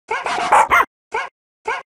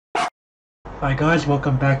Hi guys,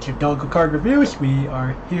 welcome back to Doggo Card Reviews. We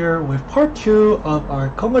are here with part 2 of our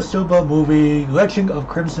Konosuba movie Legend of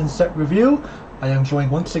Crimson set review. I am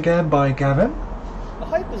joined once again by Gavin. The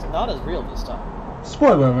hype is not as real this time.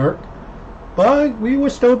 Spoiler alert. But we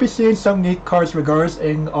will still be seeing some neat cards regardless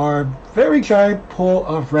in our very giant pool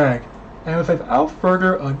of red. And without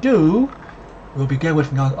further ado, we'll begin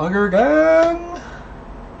with none other than...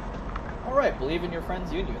 Alright, believe in your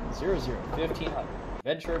friends Yunyun, 001500,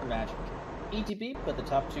 Adventure Magic. ETB, put the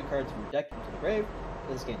top 2 cards of your deck into the grave.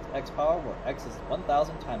 This gains X power, where X is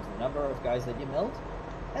 1,000 times the number of guys that you milled.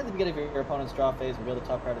 At the beginning of your opponent's draw phase, reveal the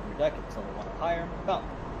top card of your deck if it's level 1 or higher. Bound.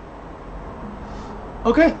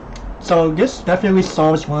 Okay, so this definitely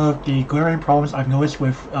solves one of the glaring problems I've noticed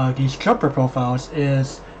with these jumper profiles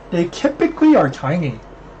is they typically are tiny.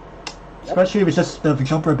 Especially if it's just the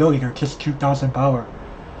jumper ability, they're just 2,000 power.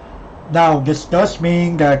 Now, this does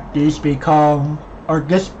mean that these become, or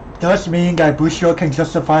this does mean that Bushido can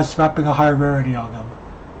justify slapping a higher rarity on them.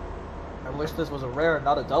 I wish this was a rare and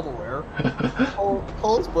not a double rare.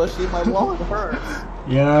 Pulse Bushy, my wallet hurts.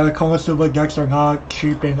 Yeah, the Konosuba decks are not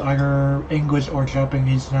cheap in either English or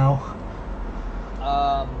Japanese now.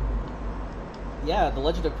 Yeah, the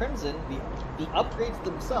Legend of Crimson, the upgrades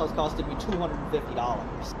themselves costed me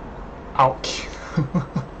 $250. Ouch.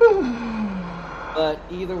 But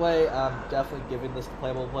either way, I'm definitely giving this the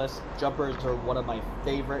playable list. Jumpers are one of my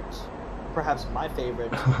favorite, perhaps my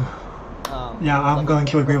favorite. Yeah, I'm going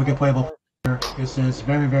to agree with the playable. This is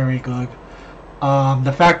very, very good.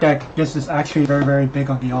 The fact that this is actually very, very big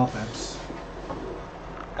on the offense.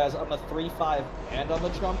 Guys, I'm a 3-5 and I'm a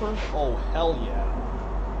jumper? Oh, hell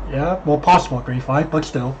yeah. Yeah, well, possible 3-5, but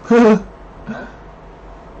still.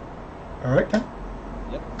 Alright then.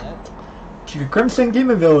 Yep, that. To the Crimson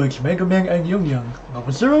Demon Village, Megumin and Yunyun.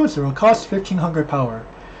 Level 0, 0 cost, 1500 power.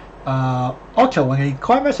 Also, when a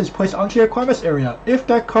climax is placed onto your climax area, if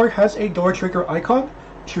that card has a door trigger icon,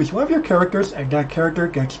 choose one of your characters and that character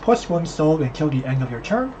gets +1 soul until the end of your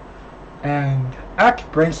turn. And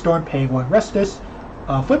act, brainstorm, pay 1 restless.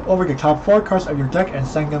 Flip over the top 4 cards of your deck and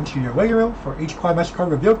send them to your waiting room. For each climax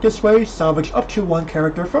card revealed this way, salvage up to 1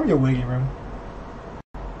 character from your waiting room.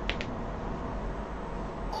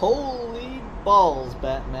 Holy balls,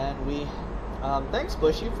 Batman. Thanks,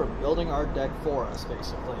 Bushy, for building our deck for us,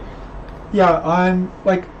 basically. Yeah, I'm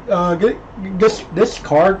like, this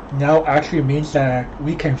card now actually means that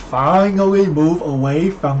we can finally move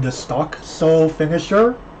away from the stock soul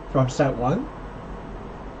finisher from set 1.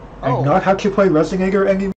 And not have to play Resonator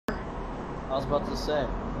anymore. I was about to say,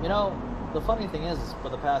 you know, the funny thing is for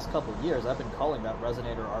the past couple of years, I've been calling that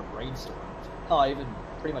Resonator our brainstorm. Hell, I even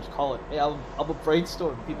pretty much call it, hey, I'm a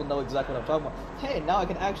brainstorm. People know exactly what I'm talking about. Hey, now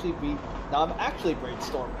I'm actually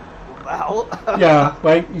brainstorming. Wow. Yeah,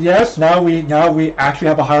 like, yes, now we actually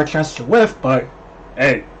have a higher chance to whiff, but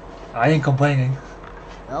hey, I ain't complaining.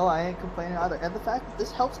 No, I ain't complaining either. And the fact that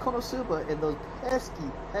this helps Konosuba in those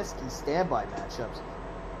pesky standby matchups.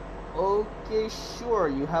 Okay, sure,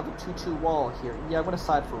 you have a 2-2 wall here. Yeah, I'm gonna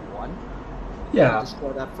side for 1. Yeah.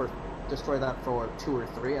 Destroy that for 2 or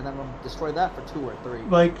 3, and then I'm gonna destroy that for 2 or 3.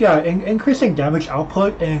 Like, yeah, increasing damage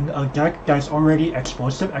output in a deck that's already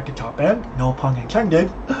explosive at the top end, no pun intended,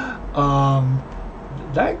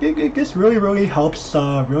 this really helps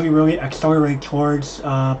really accelerate towards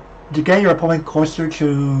to get your opponent closer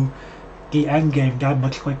to the end game that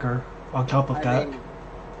much quicker on top of that. I mean,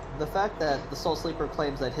 the fact that the Soul Sleeper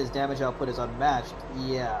claims that his damage output is unmatched,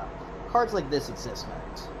 yeah. Cards like this exist, man.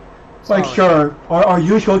 Like, sure, our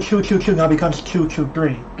usual 2-2-2 now becomes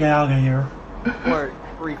 2-2-3. Get out of here. Or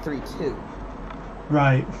 3-3-2.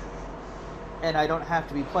 Right. And I don't have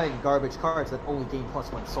to be playing garbage cards that only gain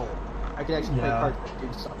 +1 soul. I can actually play cards that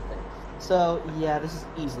do something. So, yeah, this is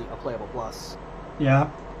easily a playable plus. Yeah.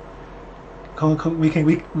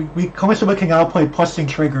 Konosuba can now play +ing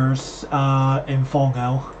triggers in full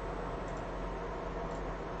now.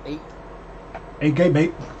 8 game,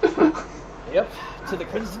 mate. Yep, to the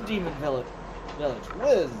Crimson Demon Village.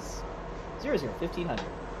 Wiz 001500.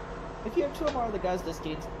 If you have 2 or more of the guys, this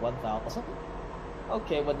gains 1,000.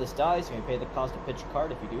 Okay, when this dies, you may pay the cost to pitch a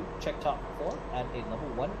card. If you do, check top 4, add a level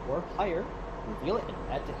 1 or higher, reveal it, and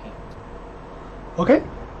add to hand. Okay,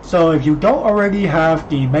 so if you don't already have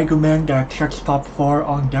the Megumin that checks top 4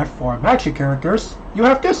 on deck for magic characters, you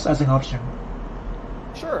have this as an option.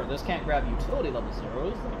 Sure, this can't grab utility level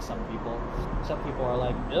zeros like some people. Some people are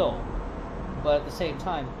like, ill. But at the same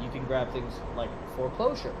time, you can grab things like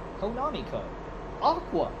Foreclosure, Konami Code,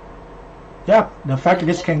 Aqua. Yeah, the fact that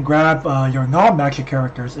this can grab your non-magic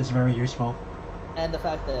characters is very useful. And the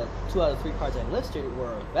fact that 2 out of 3 cards I listed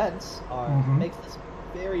were events makes this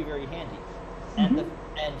very, very handy. And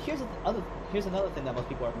and here's another thing that most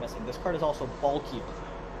people are missing. This card is also bulkier.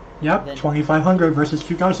 Yep, 2,500 versus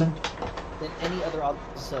 2,000. Than any other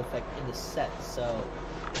opposite effect in the set. So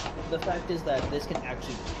the fact is that this can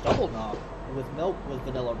actually double knock with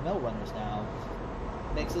vanilla mill runners now.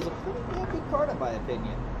 Makes this a pretty damn good card in my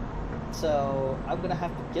opinion. So I'm gonna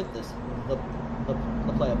have to get this the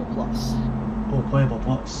playable plus. Oh, playable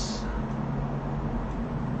plus.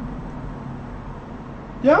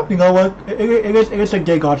 Yeah, you know what? It is a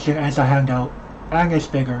dig option as a handout, and it's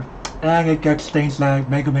bigger, and it gets things that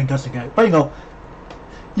Megumin doesn't get. But you know,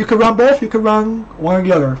 you could run both. You could run one or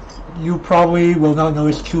the other. You probably will not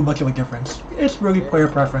notice too much of a difference. It's really player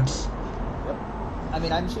preference. Yep. I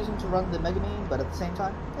mean, I'm choosing to run the Megumin, but at the same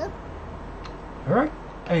time, yeah. All right.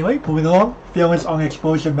 Anyway, moving along. Feelings on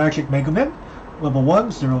Explosion Magic Megumin. Level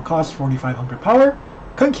 1, 0 cost, 4,500 power.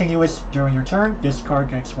 Continuous during your turn. This card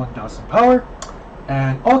gets 1,000 power.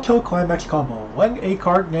 And Auto Climax Combo. When a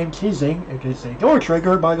card named Teasing, it is a door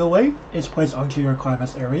trigger by the way, is placed onto your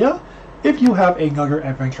climax area. If you have another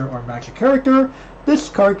adventure or magic character, this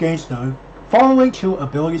card gains the following 2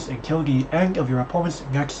 abilities until the end of your opponent's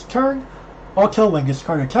next turn. Also, when this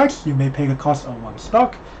card attacks, you may pay the cost of 1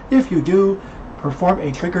 stock. If you do, perform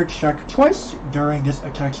a trigger check twice during this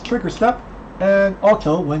attack's trigger step. And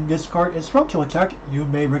also, when this card is thrown to attack, you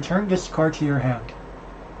may return this card to your hand.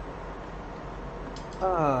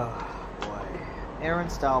 Oh boy. Aaron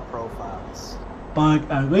style profiles. But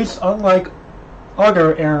at least unlike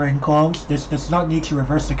other Aaron clones, this does not need to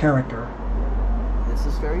reverse the character. This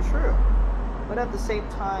is very true. But at the same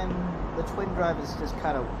time, the twin drive is just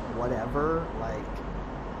kind of whatever. Like,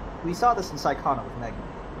 we saw this in Psychona with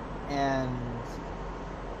Megumin.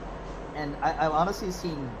 And I've honestly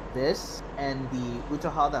seen this and the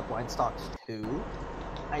Uchiha that blind stalks too.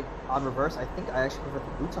 On reverse, I think I actually prefer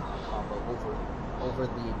the Uchiha combo over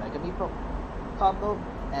the Megumin combo,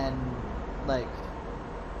 and like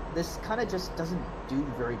this kind of just doesn't do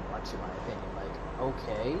very much in my opinion. Like,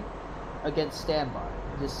 okay, against standby,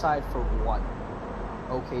 decide for one.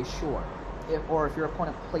 Okay, sure. If your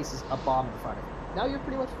opponent places a bomb in front of you, now you're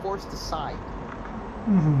pretty much forced to side.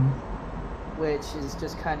 Which is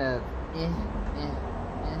just kind of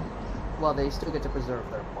Well, they still get to preserve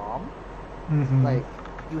their bomb. Like,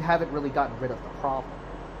 you haven't really gotten rid of the problem.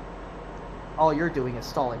 All you're doing is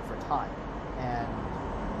stalling for time. And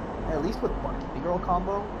at least with Bunny Girl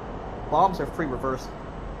combo, bombs are free reversing.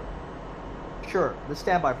 Sure, the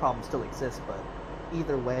standby problem still exists, but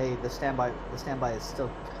either way, the standby is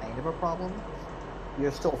still kind of a problem.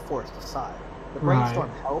 You're still forced to side. The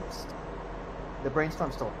brainstorm helps. The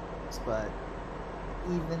brainstorm still helps, but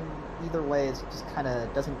either way, it just kind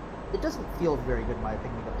of doesn't feel very good in my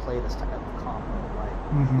opinion to play this type of combo.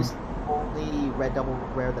 Like, this is the only red double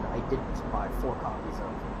rare that I didn't buy 4 copies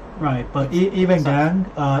of. Right, but even then,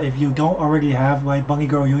 if you don't already have like Bunny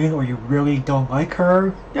Girl Yunyun, or you really don't like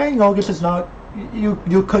her, yeah, you know, this is not.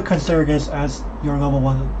 You could consider this as your level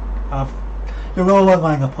 1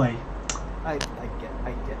 line of play. I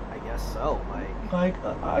guess so. Like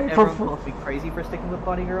everyone's supposed to be crazy for sticking with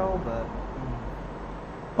Bunny Girl, but.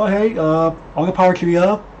 Well, hey, all the power to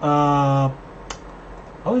you.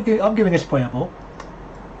 I'm giving this playable.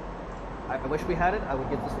 I wish we had it. I would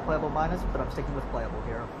give this a playable minus, but I'm sticking with playable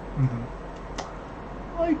here.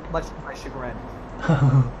 Like, much to my chagrin.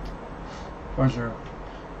 For sure.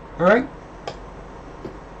 All right.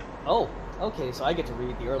 Oh, okay. So I get to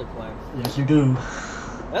read the early play. Yes, you do.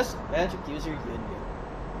 Best magic user Yunyun.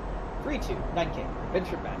 3/2, 9k,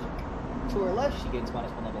 adventure magic. 2 or less, she gains -1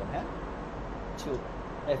 level in hand. 2.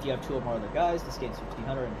 If you have 2 or more other guys, this gains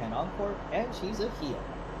 1,500 in hand encore, and she's a heal.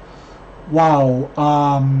 Wow.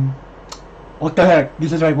 What the heck?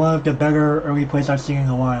 This is like one of the better early plays I've seen in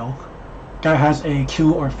a while. That has a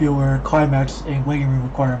 2 or fewer climax in waiting room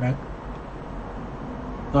requirement.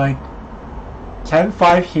 Like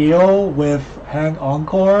 10-5 heal with hand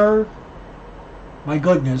encore. My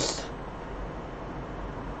goodness.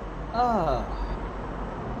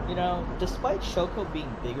 You know, despite Shoko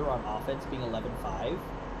being bigger on offense, being 11-5,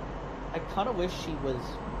 I kind of wish she was,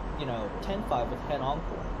 10-5 with hand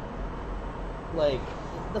encore. Like,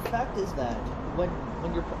 the fact is that when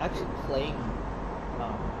you're actually playing,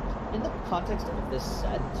 in the context of this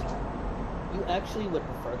set, you actually would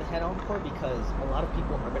prefer the hand encore because a lot of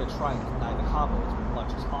people are going to try and deny the combo as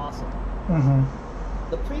much as possible.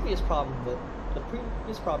 The previous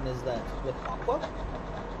problem is that with Aqua,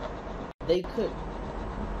 they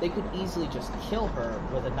could easily just kill her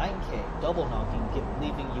with a 9k double knocking,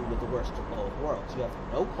 leaving you with the worst of both worlds. You have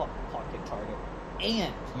no clock kick target,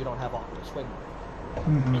 and you don't have Aqua to swing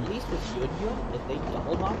with. At least with Yunyun, if they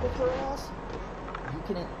double knock with her ass, you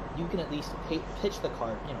you can at least pitch the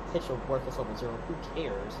card, pitch a worthless level 0. Who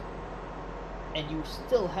cares? And you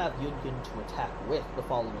still have Yunyun to attack with the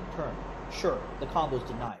following turn. Sure, the combo's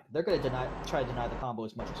denied. They're going to try to deny the combo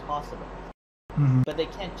as much as possible. Mm-hmm. But they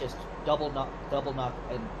can't just double knock,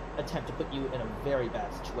 and attempt to put you in a very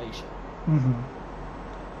bad situation. Mm-hmm.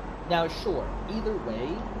 Now, sure, either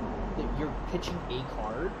way, you're pitching a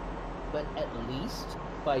card, but at least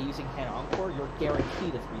by using Hand Encore, you're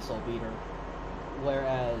guaranteed a 3-soul beater.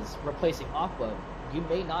 Whereas replacing Aqua, you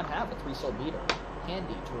may not have a 3-soul beater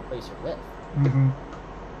handy to replace her with. Mm-hmm.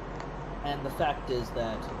 And the fact is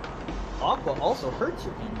that Aqua also hurts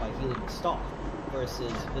your hand by healing the stock,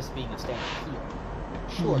 versus this being a standard heal.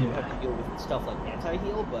 Sure, you have to deal with stuff like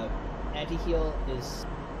anti-heal, but anti-heal is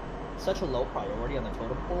such a low priority on the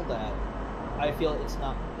totem pole that I feel it's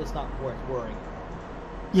not worth worrying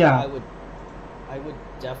about. Yeah. So I would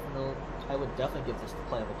definitely give this the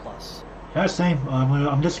playable plus. Yeah, same.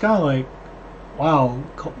 I'm just kind of like, wow,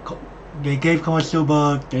 they gave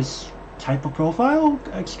Konosuba this type of profile?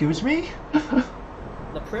 Excuse me?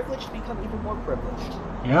 The privileged become even more privileged.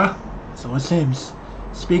 Yeah, so it seems.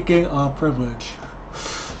 Speaking of privilege,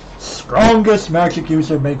 strongest magic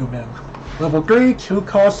user Megumin. Level 3, 2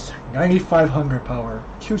 cost, 9500 power,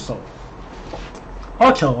 2 soul.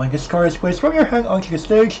 Also, when this card is placed from your hand onto the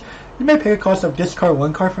stage, you may pay the cost of discard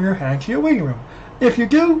 1 card from your hand to your waiting room. If you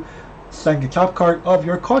do, send the top card of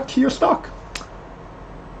your card to your stock.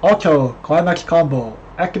 Auto Climax Combo.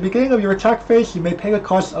 At the beginning of your attack phase, you may pay the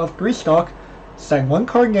cost of 3 stock, send 1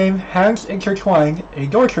 card named Hands Intertwined, a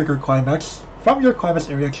door trigger climax, from your climax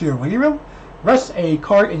area to your waiting room, rest a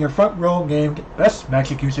card in your front row named Best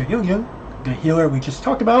Magic User Yunyun, the healer we just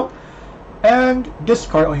talked about, and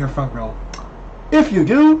discard on your front row. If you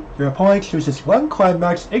do, your opponent chooses 1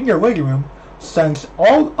 climax in your waiting room, sends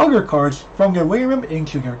all other cards from your waiting room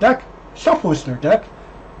into their deck, shuffles their deck,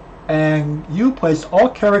 and you place all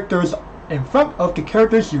characters in front of the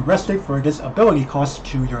characters you rested for this ability cost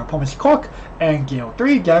to your opponent's clock, and deal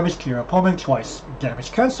 3 damage to your opponent twice.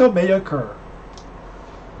 Damage cancel may occur.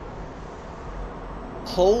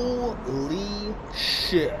 Holy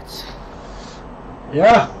shit.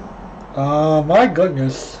 Yeah. My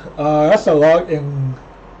goodness. That's a lot in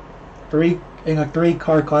a 3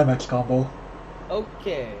 card climax combo.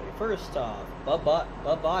 Okay, first off,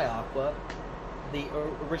 bye-bye Aqua. The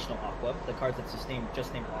original Aqua, the card that's just named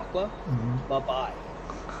Aqua. Mm-hmm. Bye-bye.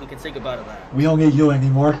 We can say goodbye to that. We don't need you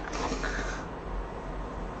anymore.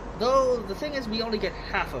 Though, the thing is, we only get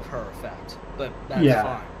half of her effect, but that's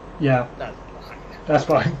fine. Yeah. That's fine. That's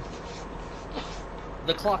fine.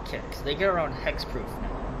 The clock kicks, they get around hexproof now.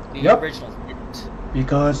 The originals didn't.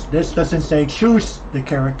 Because this doesn't say choose the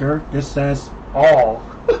character, this says all.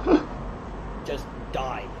 Just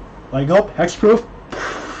die. Like, nope, hexproof.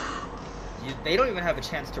 They don't even have a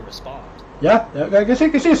chance to respond. Yeah, I guess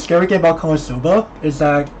the scary thing about Konosuba is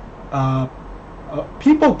that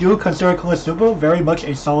people do consider Konosuba very much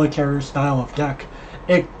a solitary style of deck.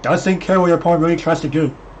 It doesn't care what your opponent really tries to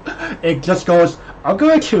do. It just goes, I'm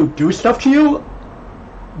going to do stuff to you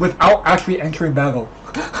without actually entering battle.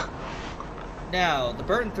 Now, the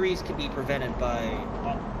burn 3s can be prevented by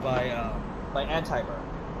anti-burn.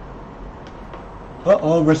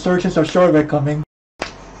 Uh-oh, resurgence of Shortway coming.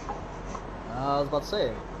 I was about to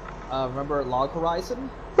say, remember Log Horizon?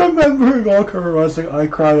 Remember Log Horizon, I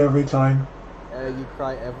cry every time. You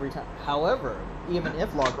cry every time. However, even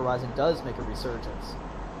if Log Horizon does make a resurgence,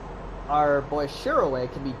 our boy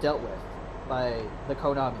Shiroway can be dealt with by the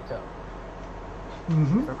Konami code.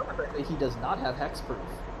 Mm-hmm. Remember that he does not have hexproof.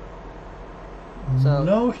 So,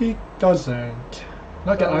 no, he doesn't.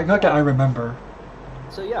 Not that I remember.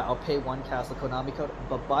 So yeah, I'll pay 1 cast the Konami code,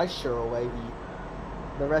 but by Shiroway,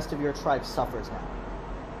 the rest of your tribe suffers now.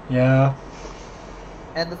 Yeah.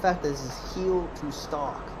 And the fact is heal to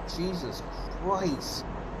stock. Jesus Christ.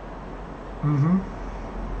 Mm-hmm.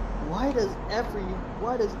 Why does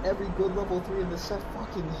every good level 3 in this set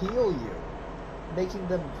fucking heal you? Making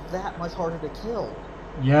them that much harder to kill.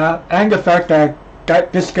 Yeah, and the fact that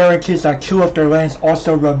this guarantees that 2 of their lands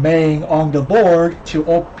also remain on the board to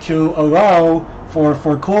allow for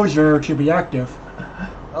foreclosure to be active.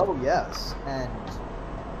 Oh yes, and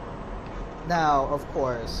now of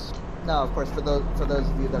course for those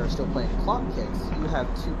of you that are still playing clock kicks, you have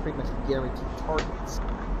 2 pretty much guaranteed targets.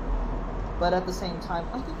 But at the same time,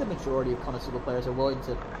 I think the majority of Konosuba players are willing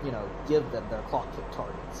to, give them their clock kick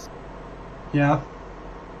targets. Yeah.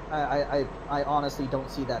 I honestly don't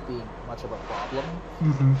see that being much of a problem.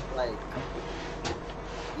 Mm-hmm. Like,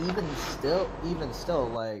 even still,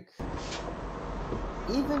 like,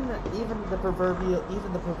 even the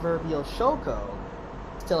proverbial Shoko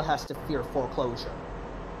still has to fear foreclosure.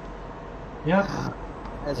 Yep.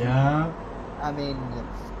 I mean,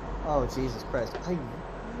 oh Jesus Christ! I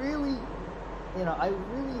really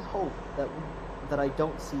hope that I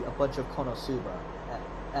don't see a bunch of Konosuba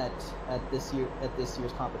at this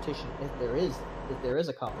year's competition. If there is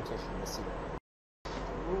a competition this year,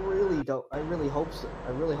 I really hope so.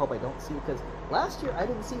 I really hope I don't see it, because last year I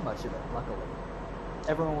didn't see much of it. Luckily,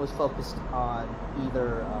 everyone was focused on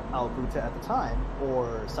either Albuta at the time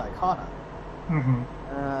or Saikana.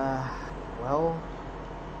 Well,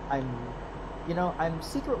 I'm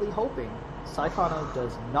secretly hoping Saikana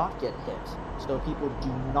does not get hit, so people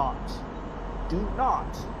do not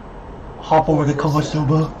hop over the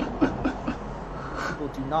Konosuba. People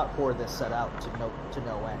do not pour this set out to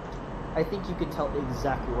no end. I think you can tell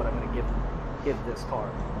exactly what I'm going to give this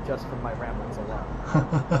card just from my ramblings alone.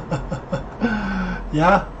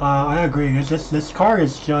 Yeah, I agree. It's just, this card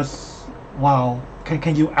is just, wow.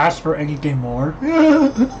 Can you ask for anything more?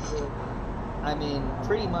 I mean,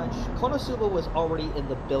 pretty much, Konosuba was already in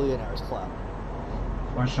the Billionaires Club.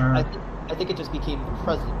 For sure. I think it just became the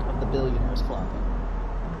president of the Billionaires Club.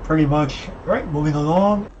 Pretty much. Right, moving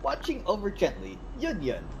along. Watching over gently,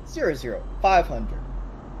 Yunyun, 00500.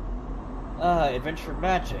 Adventure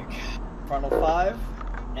Magic, Frontal 5,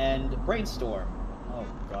 and Brainstorm. Oh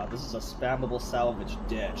god, this is a spammable salvage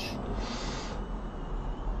ditch.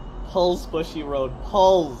 Pulse, Bushy Road,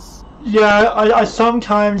 pulse! Yeah, I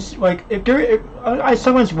sometimes, like, I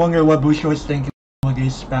sometimes wonder what Bushido is thinking with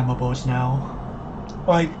these spammables now.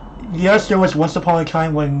 Like, yes, there was once upon a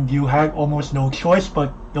time when you had almost no choice,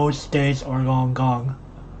 but those days are long gone.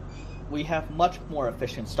 We have much more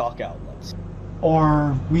efficient stock outlets.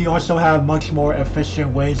 Or we also have much more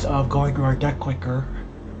efficient ways of going through our deck quicker.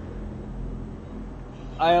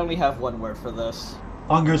 I only have one word for this.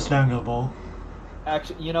 Understandable.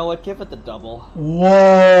 Actually, you know what? Give it the double.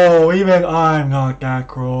 Whoa, even I'm not that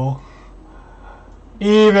cruel.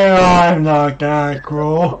 Even I'm not that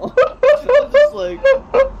cruel. I'm just like,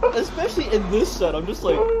 especially in this set, I'm just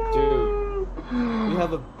like, dude, we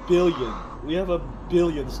have a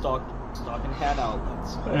billion stock and hand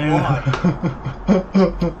outlets. Yeah.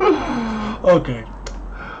 Okay.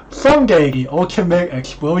 Someday the ultimate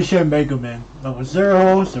explosion Megumin, level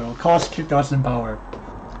 0, cost 2000 power.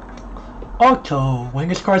 Auto, when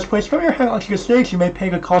this card is placed from your hand onto your stage, you may pay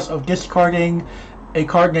the cost of discarding a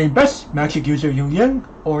card named Best Magic User Yunyun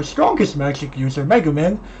or Strongest Magic User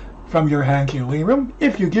Megumin from your hand to your living room.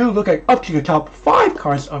 If you do, look at up to the top 5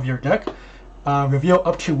 cards of your deck. Reveal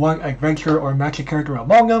up to 1 adventure or magic character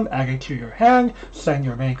among them, add it to your hand, send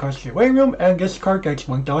your main cards to your living room, and this card gets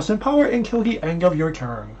 1000 power until the end of your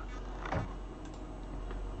turn.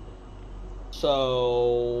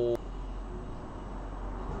 So,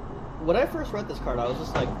 when I first read this card, I was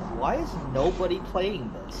just like, why is nobody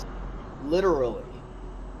playing this? Literally.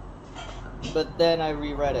 But then I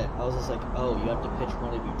reread it. I was just like, oh, you have to pitch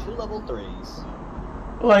one of your 2 level 3s.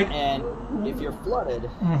 Like, and if you're flooded,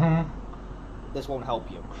 this won't help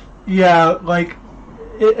you. Yeah, like,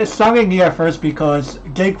 it sounded neat at first because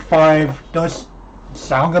Gig 5 does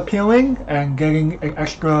sound appealing, and getting an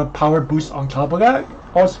extra power boost on top of that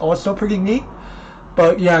also pretty neat.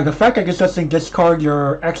 But yeah, the fact that it doesn't discard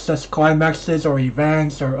your excess climaxes or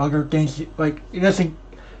events or other things, like, it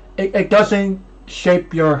doesn't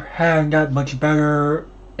shape your hand that much better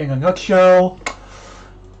in a nutshell.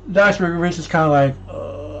 That's where it's just kind of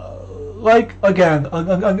like, again,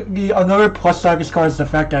 another plus side of this card is the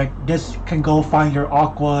fact that this can go find your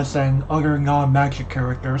Aquas and other non-magic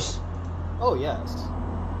characters. Oh, yes.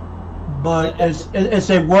 But is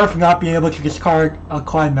it worth not being able to discard a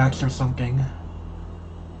climax or something?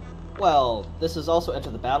 Well, this is also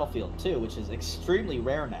Enter the Battlefield too, which is extremely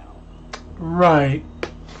rare now. Right.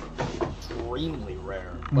 Extremely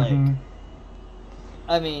rare. Like,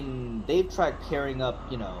 I mean, they've tried pairing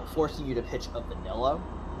up, forcing you to pitch a vanilla.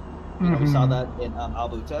 We saw that in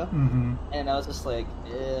Albuta. And I was just like,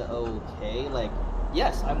 okay. Like,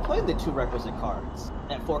 yes, I'm playing the 2 requisite cards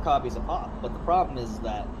and 4 copies of pop, but the problem is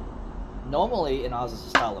that normally in Oz's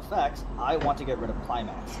style effects, I want to get rid of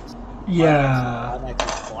climaxes. Yeah.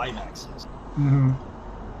 Climaxes. And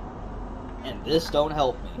this don't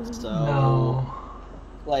help me. So, no.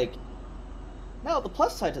 Like, now the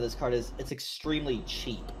plus side to this card is it's extremely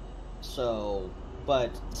cheap. So, but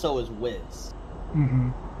so is Wiz.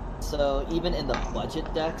 So even in the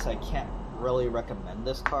budget decks, I can't really recommend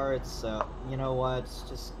this card. So you know what?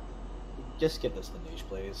 Just give this the niche,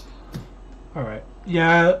 please. All right.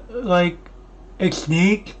 Yeah, like, it's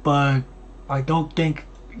neat, but I don't think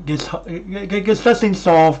this doesn't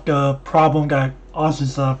solve the problem that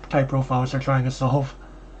Oz's type profiles are trying to solve.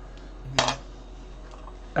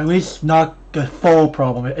 At least not the full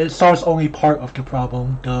problem. It solves only part of the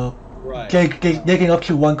problem. The Right. digging up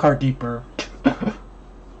to one card deeper.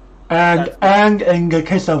 And in the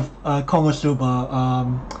case of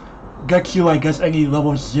Konosuba, gets you, I guess, any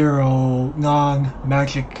level 0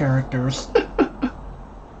 non-magic characters.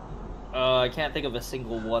 I can't think of a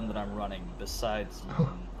single one that I'm running besides.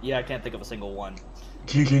 Yeah, I can't think of a single one.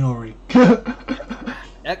 GG Ori.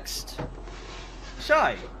 Next,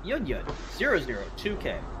 Shy Yunyun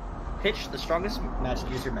 002K. Pitch the strongest matched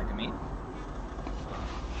user Megumin.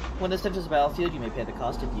 When this enters the battlefield, you may pay the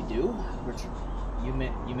cost. If you do, you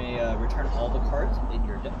may return all the cards in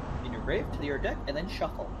your grave to your deck and then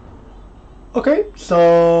shuffle. Okay,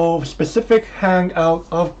 so specific hand out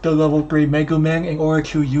of the level 3 Megumin in order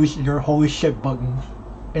to use your holy shit button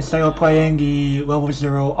instead of playing the level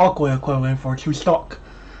 0 Aqua equivalent for 2 stock.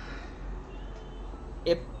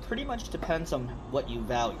 It pretty much depends on what you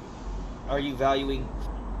value. Are you valuing,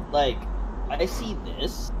 like, I see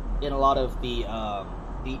this in a lot of the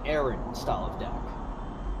Aaron style of deck.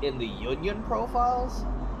 In the Yunyun profiles,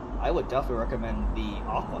 I would definitely recommend the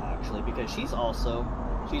Aqua actually, because she's also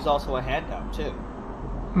a handout too.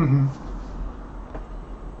 Mm-hmm.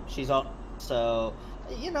 She's also,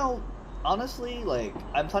 you know, honestly, like,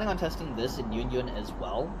 I'm planning on testing this in Yunyun as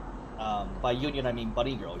well. By Yunyun I mean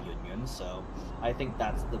Bunny Girl Yunyun, so I think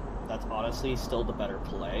that's honestly still the better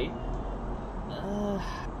play.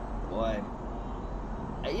 Boy,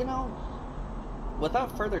 you know,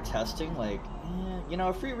 without further testing, like, you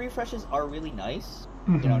know, free refreshes are really nice.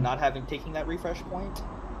 Mm-hmm. You know, not taking that refresh point.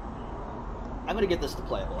 I'm gonna get this to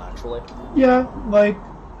playable, actually. Yeah, like,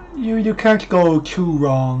 you can't go too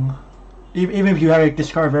wrong, even if you have to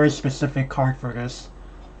discard a very specific card for this.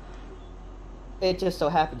 It just so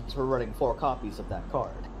happens we're running 4 copies of that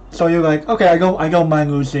card. So you're like, okay, I don't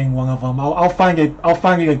mind losing one of them. I'll find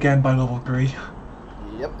it again by level 3.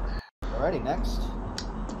 Yep. Alrighty, next.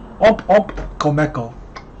 Komeko.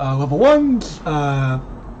 Level 1,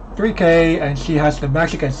 3k, and she has the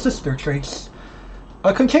magic and sister traits.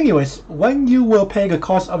 Continuous. When you will pay the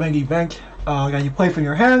cost of an event that you play from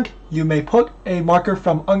your hand, you may put a marker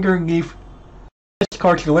from underneath this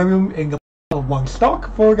card to the living room in the of 1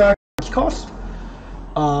 stock for that cost.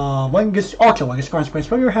 When this card is placed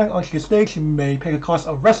from your hand onto the stage, you may pay the cost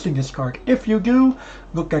of resting this card. If you do,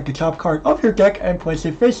 look at the top card of your deck and place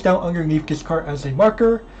it face down underneath this card as a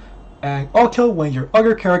marker. And also, when your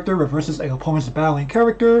other character reverses an opponent's battling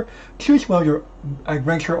character, choose one of your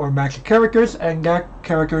adventure or magic characters, and that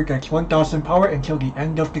character gets 1000 power until the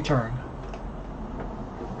end of the turn.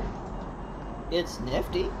 It's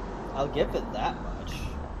nifty. I'll give it that much.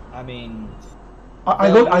 I mean, I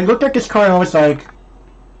looked at this card and I was like,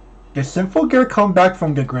 did Sinful Gear come back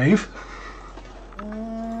from the grave?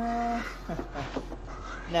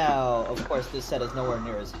 Now, of course, this set is nowhere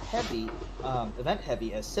near as heavy, event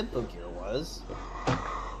heavy as Simple Gear was.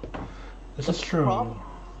 This is true.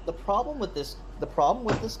 The problem with this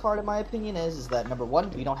card, in my opinion, is that number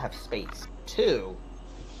 1, we don't have space. 2,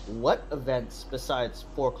 what events besides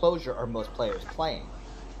Foreclosure are most players playing?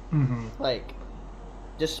 Mm-hmm. Like,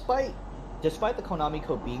 despite the Konami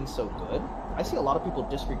code being so good, I see a lot of people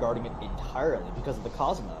disregarding it entirely because of the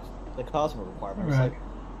Cosmo requirement. It's Right. like,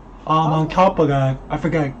 On top of that, I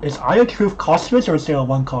forget, is Eye of Truth costless or is it a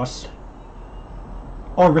 1 cost?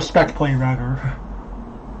 Or Respect Play, rather.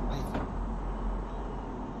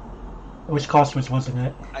 It was costless, wasn't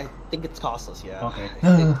it? I think it's costless, yeah. Okay.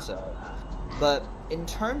 I think so. But in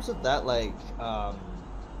terms of that, like,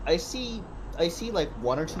 I see like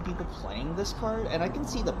 1 or 2 people playing this card, and I can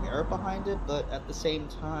see the merit behind it, but at the same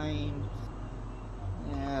time,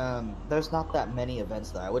 there's not that many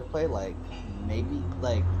events that I would play. Like, maybe,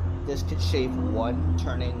 like, this could shave 1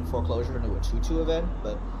 turning Foreclosure into a 2-2 event,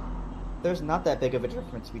 but there's not that big of a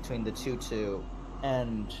difference between the 2-2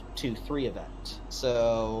 and 2-3 event.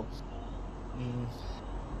 So,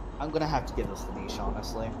 I'm gonna have to give this the niche,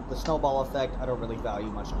 honestly. The snowball effect, I don't really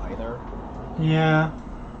value much either. Yeah.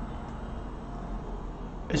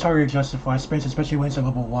 It's hard to justify space, especially when it's a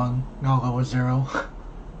level 1, not level 0.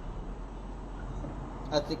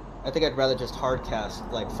 I think I'd rather just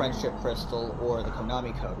hardcast, like, Friendship Crystal or the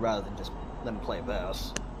Konami code rather than just let them play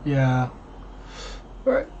this. Yeah.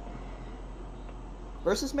 Alright.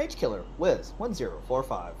 Versus Mage Killer, Wiz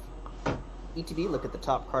 1045. ETB, look at the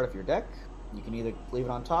top card of your deck. You can either leave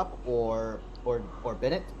it on top or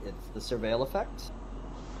bin it. It's the Surveil effect.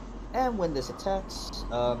 And when this attacks,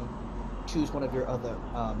 choose one of your other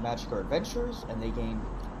magic or adventures, and they gain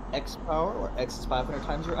X power, or X is 500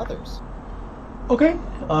 times your others. Okay,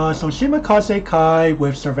 so Shimakaze Kai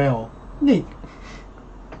with Surveil. Neat.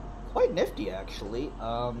 Quite nifty, actually.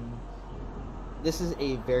 this is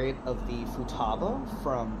a variant of the Futaba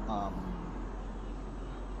from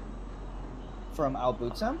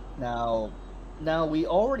Albuta. Now we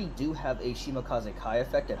already do have a Shimakaze Kai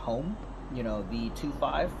effect at home. You know, the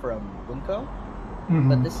 2-5 from Bunko.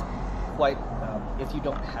 But this quite if you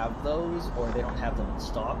don't have those or they don't have them in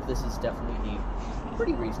stock, this is definitely a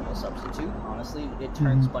pretty reasonable substitute. Honestly, it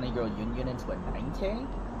turns Bunny Girl Yunyun into a 9K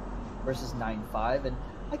versus 9.5, and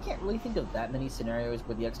I can't really think of that many scenarios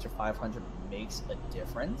where the extra 500 makes a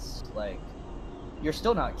difference. Like, you're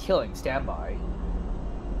still not killing standby.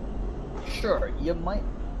 Sure, you might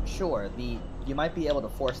be able to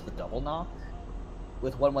force the double knock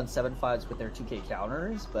with 1175s with their 2K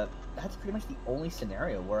counters, but that's pretty much the only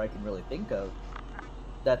scenario where I can really think of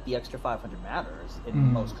that the extra 500 matters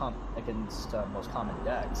in most common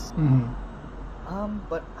decks.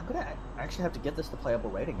 But I'm gonna actually have to get this to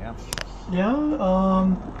playable rating now. Yeah,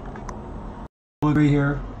 I'll agree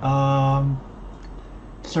here.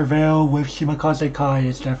 Surveil with Shimakaze Kai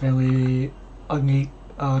is definitely a neat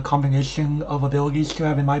combination of abilities to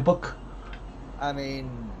have in my book. I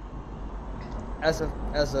mean, as a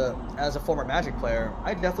former Magic player,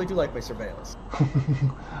 I definitely do like my Surveillance.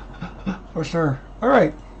 For sure.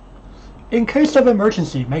 Alright. In case of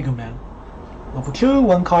emergency, Megumin. Level 2,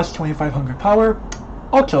 1 cost 2500 power.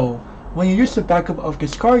 Also, when you use the backup of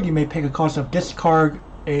this card, you may pick a cost of discard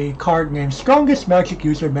a card named Strongest Magic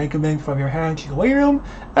User Megumin from your hand to the waiting room,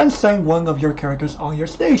 and send one of your characters on your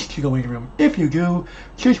stage to the waiting room. If you do,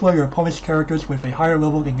 choose one of your opponent's characters with a higher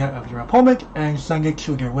level than that of your opponent, and send it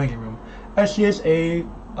to their waiting room, as she is a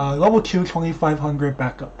level 2 2500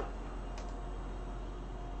 backup.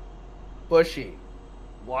 Bushy,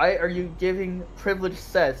 why are you giving privileged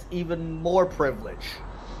sets even more privilege?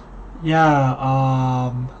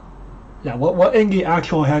 Yeah, yeah, what in the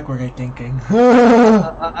actual heck were they thinking?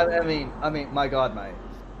 I mean, my God, mate.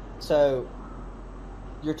 So,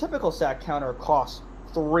 your typical sack counter costs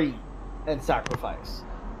 3 and sacrifice.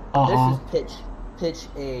 This is pitch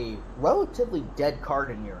a relatively dead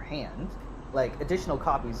card in your hand. Like, additional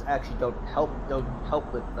copies actually don't help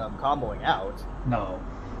with comboing out. No.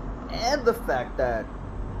 And the fact that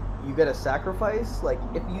you get a sacrifice, like,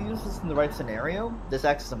 if you use this in the right scenario, this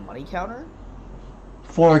acts as a money counter.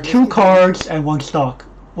 For 2 cards and 1 stock.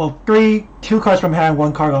 Well, 2 cards from hand,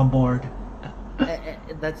 1 card on board.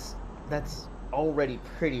 And that's already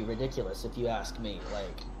pretty ridiculous if you ask me.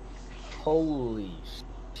 Like, holy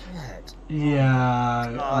shit.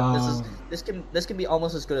 Yeah. God, this can be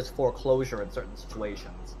almost as good as foreclosure in certain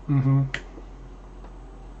situations.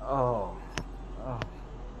 Oh.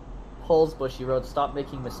 Holes, Bushy Road, stop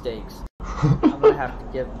making mistakes. I'm gonna have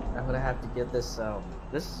to give this.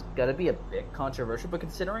 This is gonna be a bit controversial, but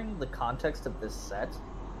considering the context of this set,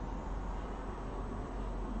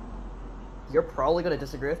 you're probably gonna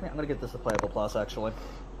disagree with me. I'm gonna give this a playable plus, actually.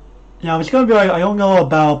 Yeah, I was gonna be like, I don't know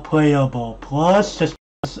about playable plus, just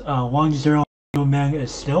because 1-0 man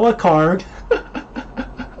is still a card.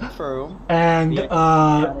 True. And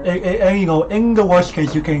and you know, in the worst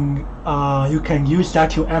case, you can use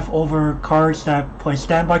that to F over cards that play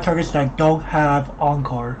standby targets that don't have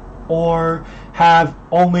encore, or have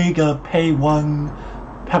only the pay one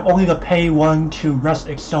to rest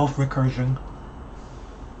itself recursion.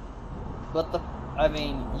 But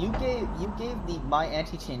you gave the my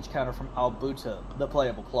anti-change counter from Albuta the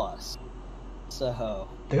playable plus. So.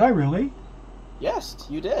 Did I really? Yes,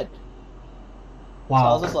 you did. Wow. So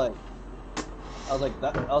I was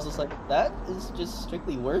just like, that is just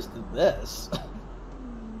strictly worse than this.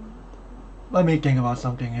 Let me think about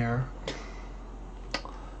something here.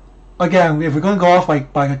 Again, if we're gonna go off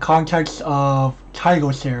like by the context of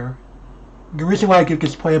titles here, the reason why I give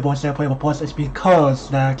this playable instead of playable plus is because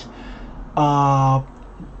that 1-0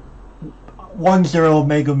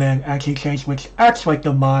 Megumin anti-change, which acts like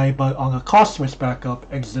the Mai but on a cost switch backup,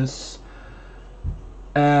 exists.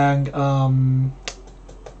 And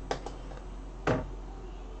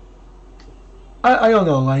I don't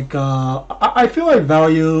know, like, I feel I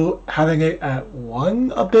value having it at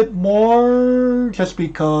 1 a bit more, just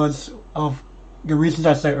because of the reasons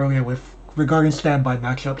I said earlier regarding standby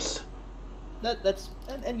matchups.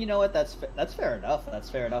 And you know what, that's fair enough. That's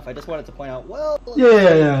fair enough. I just wanted to point out, well.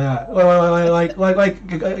 Yeah.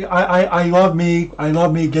 I love me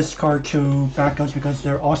discard 2 backups because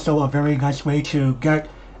they're also a very nice way to get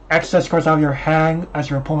excess cards out of your hand as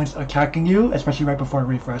your opponent's attacking you, especially right before a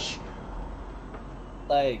refresh.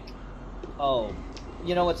 Like, oh,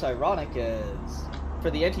 you know what's ironic is, for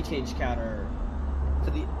the anti-change counter,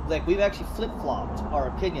 we've actually flip-flopped our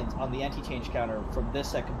opinions on the anti-change counter from this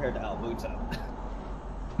set compared to Albuta.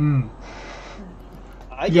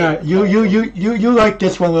 Yeah, get you like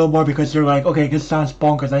this one a little more because you're like, okay, this sounds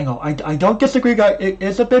bonkers. I know. I don't disagree that it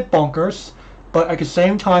is a bit bonkers, but at the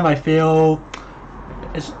same time, I feel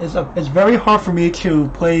it's very hard for me to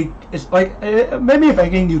play. It's like maybe if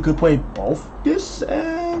anything, you could play both this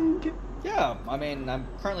and Yeah, I mean, I'm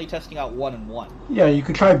currently testing out 1 and 1. yeah, you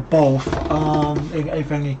could try both.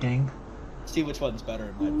 If anything. See which one's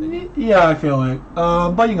better, in my opinion. Yeah, I feel it.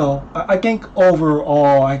 But you know, I think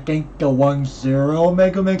overall, I think the 1-0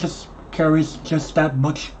 Megumin just carries just that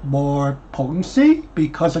much more potency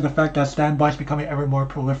because of the fact that standby's becoming ever more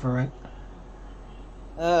proliferate.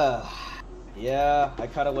 Yeah, I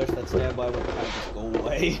kind of wish that standby would kind of just go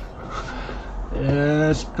away. Yeah,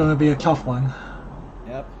 it's gonna be a tough one.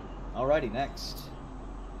 Yep. Alrighty, next.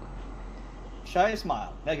 Shy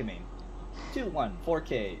Smile, Megumin. 2-1,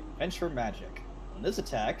 4K, Adventure Magic. When this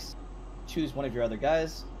attacks, choose one of your other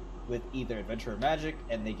guys with either Adventure or Magic,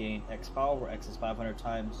 and they gain X power, where X is 500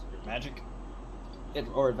 times your Magic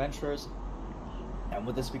or Adventurers. And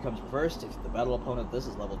when this becomes reversed, if the battle opponent this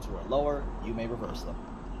is level 2 or lower, you may reverse them.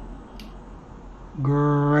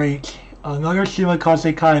 Great. Another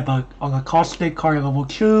Shimakaze Kaiba on a caustic card level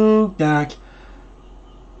 2 that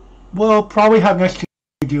will probably have next to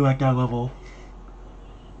do at that level.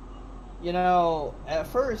 You know, at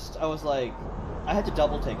first I was like, I had to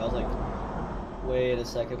double take. I was like, wait a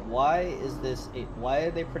second, why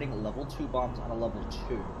are they putting level 2 bombs on a level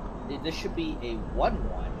 2? This should be a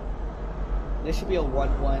 1-1. This should be a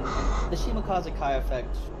 1-1. The Shimakaze Kai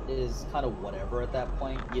effect is kind of whatever at that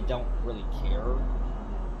point. You don't really care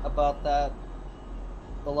about that.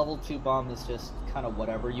 The level 2 bomb is just kind of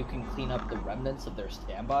whatever. You can clean up the remnants of their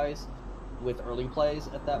standbys with early plays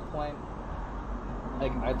at that point.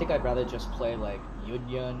 Like, I think I'd rather just play like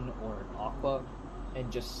Yunyun or an Aqua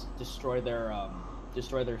and just destroy their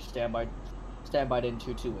standby in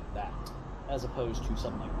 2-2 with that, as opposed to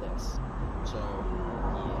something like this. So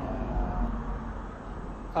yeah.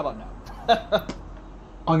 How about now?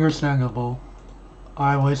 Understandable.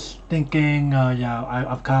 I was thinking, yeah,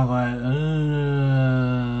 I'm kind of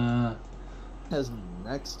like, Has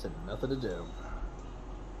next to nothing to do.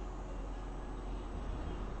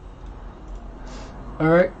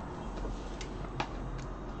 Alright.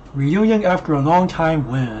 Reunion after a long time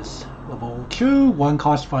Weiss. Level 2, 1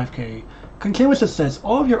 cost 5k. Continuous says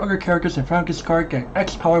all of your other characters in front of this card get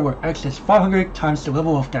X power where X is 500 times the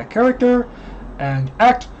level of that character. And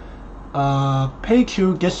act. Pay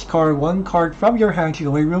to discard 1 card from your hand to the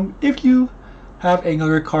away room if you have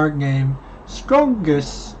another card named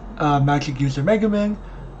Strongest Magic User Megumin.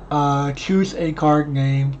 Choose a card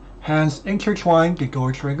named Hands Intertwined, the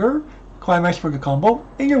door trigger. Climax for the combo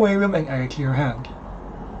in your way room and add it to your hand.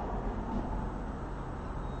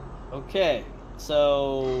 Okay,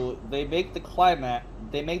 so they make the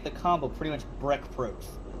combo pretty much brick proof.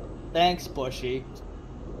 Thanks, Bushy.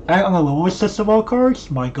 And on the lowest system of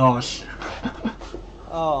cards, my gosh.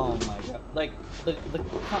 Oh my god! Like the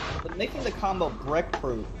making the combo brick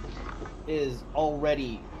proof is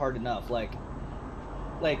already hard enough. Even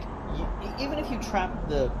if you trap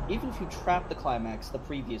the climax the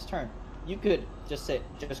previous turn, you could just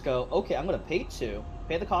go, okay, I'm gonna pay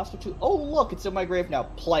the cost of 2. Oh look, it's in my grave now.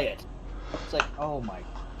 Play it. It's like, oh my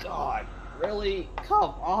god, really?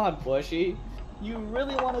 Come on, Bushy. You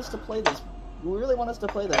really want us to play this? You really want us to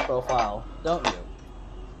play this profile, don't you?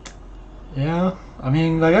 Yeah, I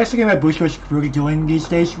mean, like that's the game that Bush was really doing these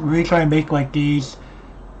days. Really trying to make like these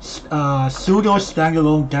pseudo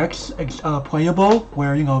standalone decks playable,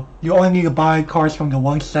 where you know you only need to buy cards from the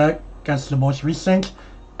one set that's the most recent,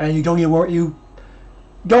 and you don't need to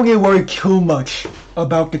worry too much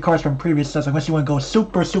about the cards from previous sets unless you want to go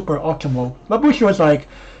super optimal. But Bush was like,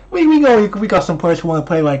 we know we got some players who want to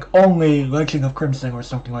play like only Legend of Crimson or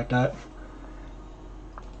something like that.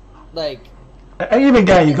 Like. And even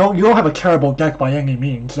then, you don't have a terrible deck by any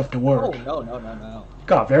means of the word. Oh no.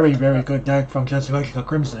 Got a very good deck from just Legend of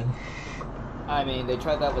Crimson. I mean, they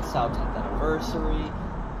tried that with Sao 10th Anniversary.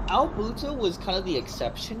 Albuta was kind of the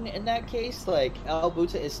exception in that case. Like,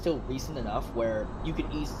 Albuta is still recent enough where you could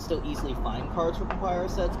still easily find cards from prior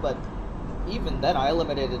sets, but even then I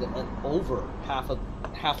eliminated over half of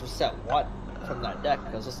set 1 from that deck.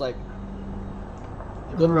 I was just like,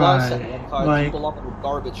 good right. set 1 cards like, belong with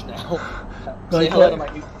garbage now. Say like, hello to my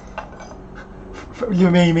new...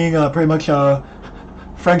 You mean pretty much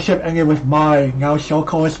friendship ended with now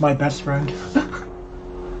Shoko is my best friend.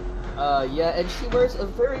 Yeah, and she wears a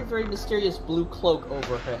very mysterious blue cloak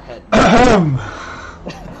over her head.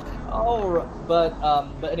 Oh, but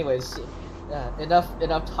anyways, enough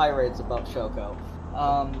tirades about Shoko.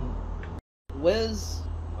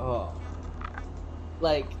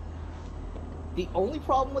 Like, The only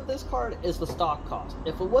problem with this card is the stock cost.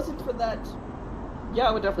 If it wasn't for that, yeah,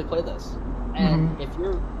 I would definitely play this. And if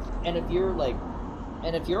you're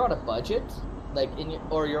on a budget,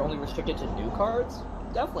 or you're only restricted to new cards,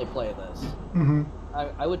 definitely play this.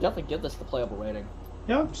 I would definitely give this the playable rating.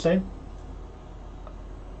 Yeah, same.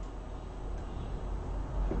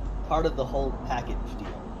 Part of the whole package deal.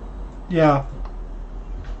 Yeah.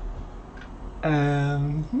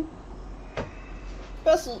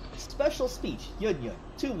 Special speech, Yunyun,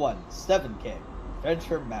 2/1,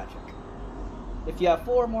 Adventure Magic. If you have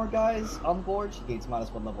 4 or more guys on board, she gains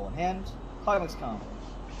 -1 level in hand. Climax combo.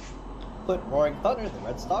 Put Roaring Thunder, the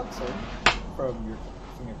red stock sword, from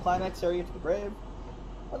your climax area to the grave.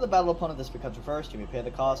 When the battle opponent this becomes reversed, you may pay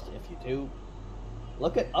the cost. If you do,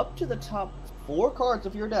 look at up to the top 4 cards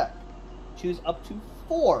of your deck. Choose up to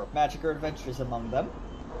 4 Magic or Adventures among them.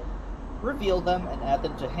 Reveal them and add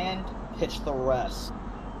them to hand. Pitch the rest.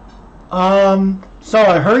 So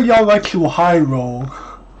I heard y'all like to high roll.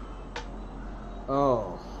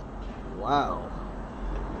 Oh, wow.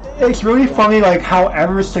 It's really funny, like, how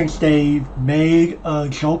ever since they made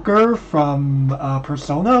Joker from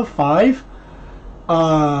Persona 5,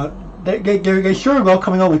 they sure love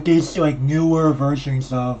coming up with these, like, newer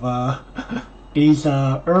versions of these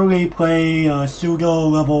early play pseudo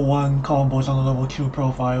level 1 combos on the level 2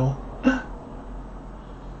 profile.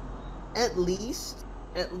 At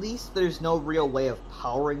least there's no real way of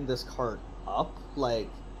powering this card up. Like,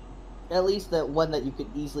 at least that one that you could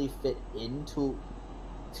easily fit into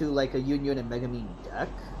like a Yunyun and Megumin deck.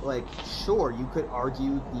 Like, sure, you could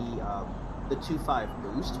argue the 2/5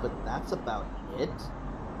 boost, but that's about it.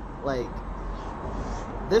 Like,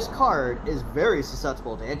 this card is very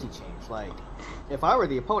susceptible to anti-change. Like, if I were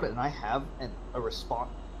the opponent and I have a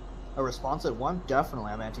responsive one,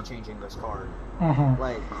 definitely I'm anti-changing this card.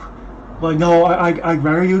 Like, no, I'd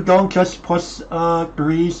rather you don't just push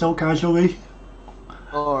 3 so casually.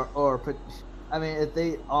 Or put, I mean, if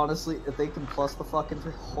they can plus the fucking,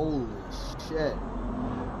 holy shit.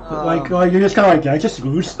 Like, you're just kind of like, yeah, just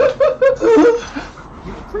lose.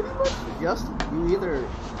 You pretty much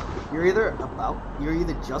you're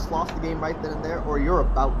either just lost the game right then and there, or you're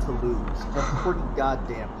about to lose, and pretty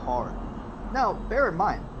goddamn hard. Now, bear in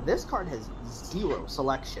mind, this card has 0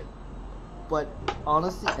 selection, but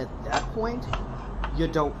honestly, at that point, you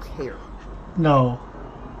don't care. No.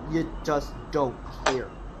 You just don't care.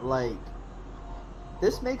 Like,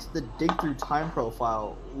 this makes the dig through time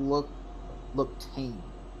profile look tame,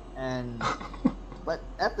 and but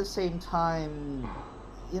at the same time,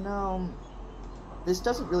 you know, this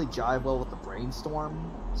doesn't really jive well with the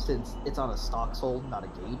brainstorm since it's on a stock sold, not a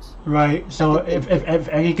gate. Right. So if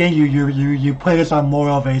anything, you play this on more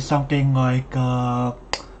of a something like a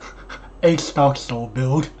stock sold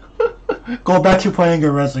build. Go back to playing a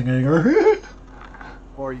Resonator.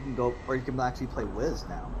 Or you can actually play Wiz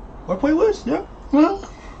now. Or play Wiz, yeah. Well.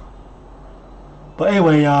 But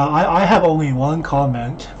anyway, I have only one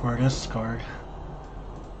comment for this card.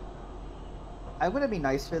 I'm gonna be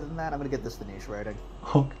nicer than that. I'm gonna get this the niche rating.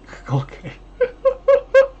 Okay.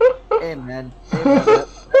 Hey man,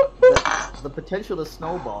 the potential to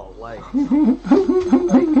snowball, like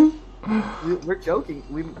we're joking.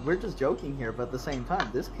 We're just joking here, but at the same time,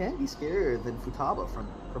 this can be scarier than Futaba from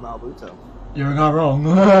Albuto. You're not wrong.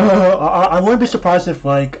 I wouldn't be surprised if,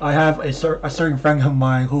 like, I have a certain friend of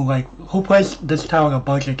mine who plays this title on a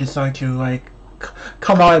budget decide to, like,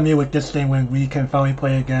 come out at me with this thing when we can finally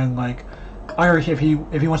play again. Like, either if he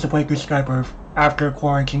wants to play Good Skyper after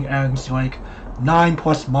quarantine ends, like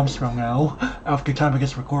 9+ months from now, after time of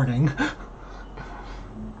this recording.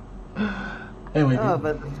 Anyway.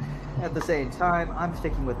 But at the same time, I'm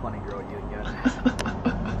sticking with Money Girl Union.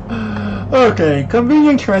 Okay,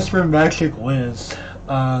 convenient transfer Magic Wiz.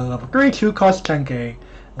 Level 32 costs 10k.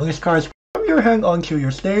 When this card is from your hand onto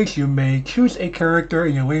your stage, you may choose a character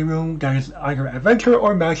in your waiting room that is either adventure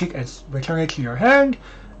or magic and return it to your hand.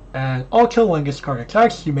 And also, when this card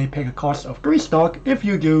attacks, you may pay the cost of 3 stock. If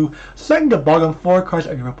you do, send the bottom 4 cards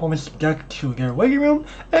of your opponent's deck to their waiting room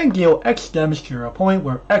and deal X damage to your opponent,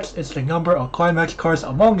 where X is the number of climax cards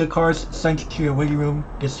among the cards sent to your waiting room.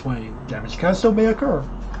 This way, damage cancel may occur.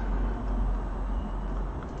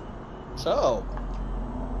 So,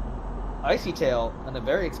 Icy Tail and a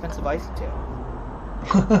very expensive Icy Tail.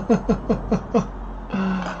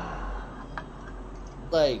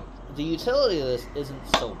 Like, the utility of this isn't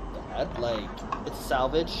so bad. Like, it's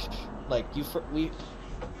salvage. Like,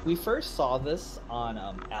 we first saw this on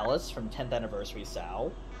Alice from 10th Anniversary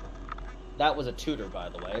Sal. That was a tutor, by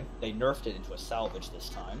the way. They nerfed it into a salvage this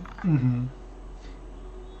time. Mm-hmm.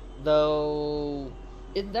 Though,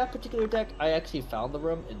 in that particular deck, I actually found the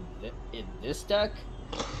room in this deck,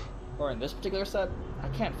 or in this particular set. I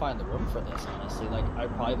can't find the room for this, honestly. Like,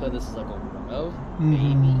 I'd probably play this as like a one-of,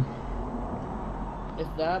 maybe. If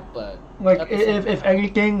that, but... Like, if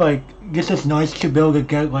anything, like, this is nice to be able to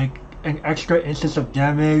get, like, an extra instance of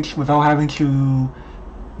damage without having to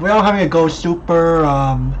go super,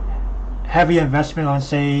 heavy investment on,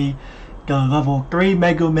 say, the level 3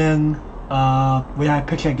 Megumin, we had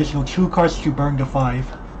pitch an additional 2 cards to burn the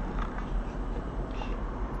 5.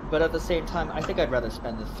 But at the same time, I think I'd rather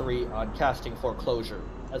spend the 3 on casting Foreclosure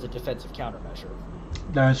as a defensive countermeasure.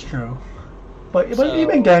 That's true. But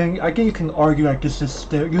even then, I think you can argue that this is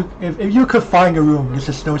still... If you could find a room, this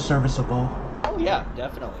is still serviceable. Oh yeah,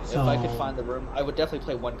 definitely. So, if I could find the room, I would definitely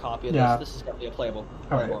play 1 copy of this. This is definitely a playable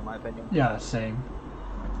in my opinion. Yeah, same.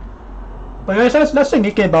 But that's the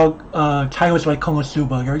neat thing about titles like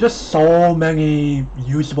Konosuba. There are just so many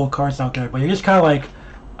usable cards out there, but you're just kind of like,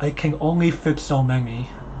 I can only fit so many.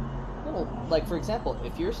 Well, like for example,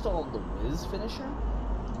 if you're still on the Wiz finisher,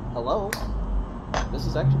 hello, this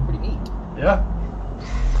is actually pretty neat. Yeah.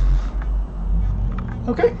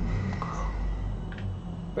 Okay.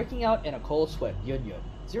 Breaking out in a cold sweat, Yunyun,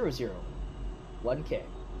 0/0, 1k.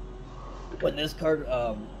 When this card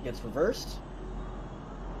gets reversed,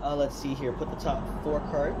 let's see here, put the top 4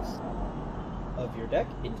 cards of your deck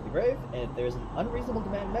into the grave, and if there's an unreasonable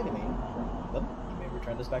demand Megumin from among them, you may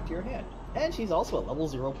return this back to your hand. And she's also a level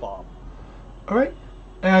 0 bomb. Alright.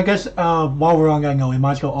 And I guess while we're on that note, we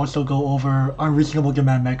might as well also go over unreasonable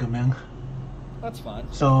demand Megumin. That's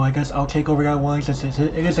fine. So I guess I'll take over that one since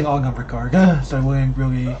it is an odd number card, so I wouldn't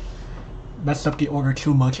really mess up the order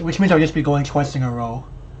too much, which means I'll just be going twice in a row.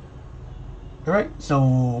 Alright,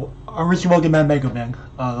 so unreasonable demand Megumin.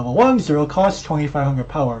 Level 1, 0 cost, 2500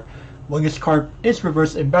 power. When this card is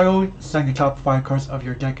reversed in battle, send the top 5 cards of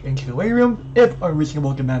your deck into the waiting room. If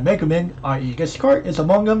unreasonable demand Megumin, i.e. this card, is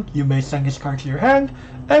among them, you may send this card to your hand.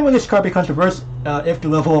 And when this card becomes reversed, if the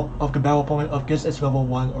level of the battle opponent of this is level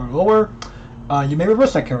 1 or lower, you may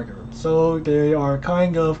reverse that character. So they are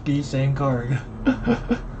kind of the same card.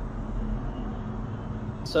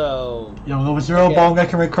 So... You know, level 0 bomb that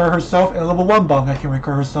can recur herself, and level 1 bomb that can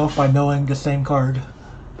recur herself by milling the same card.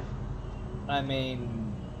 I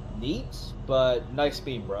mean, neat, but nice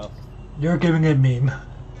beam, bro. You're giving it a meme.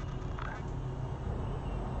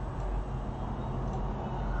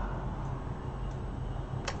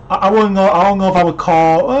 I don't know if I would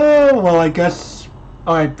call... well, I guess...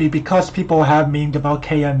 Alright, because people have memed about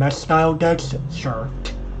KMS style decks, sure.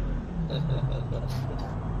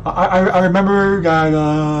 I remember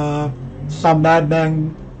that some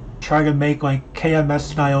madmen try to make like KMS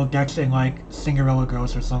style decks in like Cinderella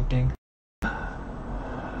Girls or something.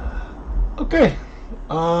 Okay.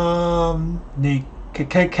 The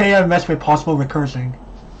KMS with possible recursion.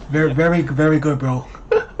 Very good, bro.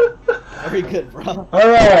 Very good, bro.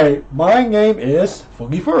 Alright, my name is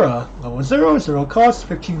Fugifura. Level 0, 0 cost,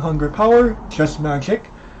 1500 power, just magic.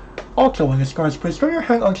 Also, when this card is placed from your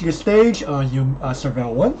hand onto the stage, you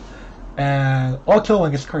surveil 1. And also,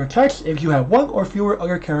 when this card attacks, if you have 1 or fewer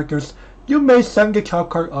other characters, you may send the top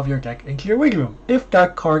card of your deck into your waiting room. If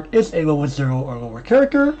that card is a level 0 or lower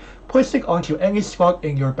character, place it onto any spot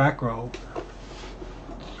in your back row.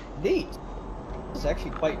 Neat. This is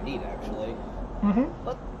actually quite neat, actually.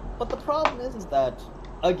 But the problem is that,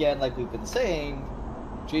 again, like we've been saying,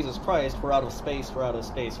 Jesus Christ, we're out of space, we're out of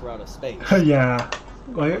space, we're out of space. Yeah.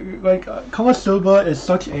 Like Konosuba is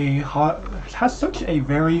has such a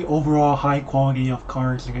very overall high quality of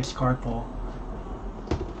cards in its card pool.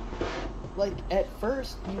 Like, at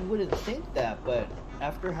first, you wouldn't think that, but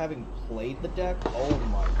after having played the deck, oh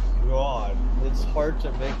my god, it's hard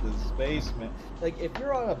to make the space, man. Like, if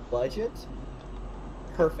you're on a budget,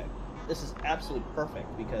 perfect. This is absolutely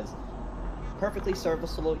perfect, because perfectly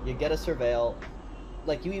serviceable, you get a surveil,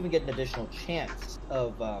 like, you even get an additional chance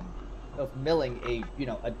of milling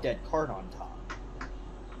a dead card on top.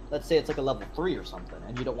 Let's say it's like a level 3 or something,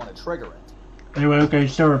 and you don't want to trigger it. Anyway, okay,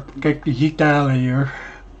 sure, yeet that out of here.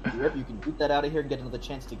 Yep, you can get that out of here and get another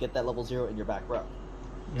chance to get that level 0 in your back row.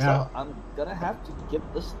 Yeah. So I'm gonna have to give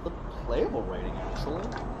this the playable rating, actually.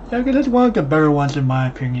 Yeah, because it's one of the better ones in my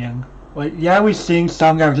opinion. Like, yeah, we've seen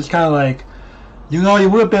some that are just kind of like, you know, you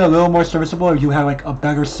would have been a little more serviceable if you had like a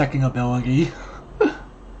better second ability.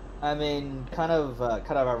 I mean, kind of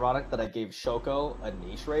ironic that I gave Shoko a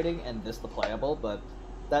niche rating and this the playable, but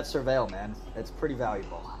that surveil, man, it's pretty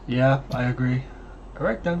valuable. Yeah, I agree.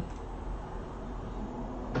 Correct then.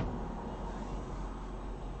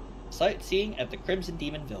 Sightseeing at the Crimson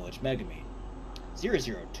Demon Village, Megumin,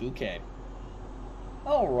 002K.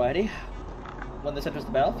 Alrighty. When this enters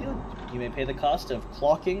the battlefield, you may pay the cost of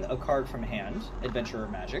clocking a card from hand, adventure or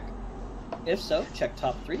magic. If so, check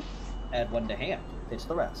top 3, add 1 to hand, pitch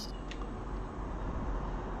the rest.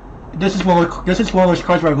 This is one of those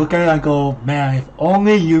cards where I look at it and I go, man, if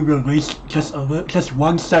only you released just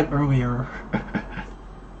one set earlier.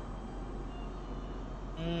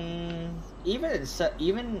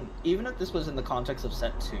 Even if this was in the context of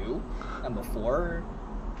set 2 and before,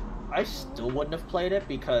 I still wouldn't have played it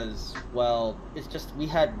because, well, it's just we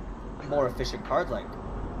had more efficient cards. Like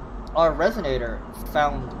our Resonator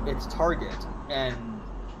found its target, and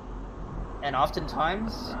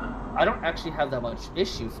oftentimes I don't actually have that much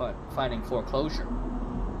issue finding foreclosure.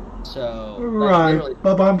 So right,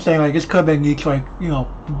 but I'm saying like this could have been each like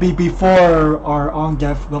before our on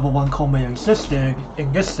death level 1 Komei existed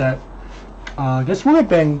in this set. This would have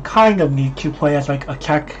been kind of neat to play as like a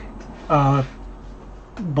tech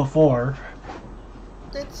before.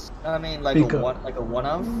 It's like a one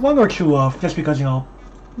of? One or two of, just because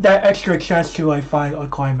that extra chance to like find a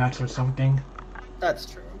climax or something. That's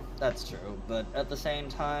true. But at the same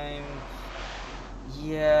time,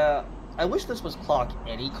 yeah, I wish this was clock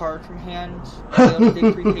any card from hand.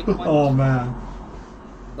 Oh man.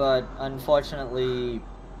 But unfortunately,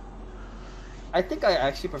 I think I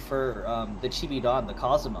actually prefer the Chibi-Dan, the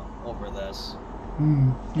Cosmo, over this.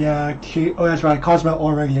 Yeah, oh that's right, Cosmo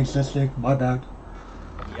already existed, my bad.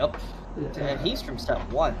 Yep. Yeah. And he's from step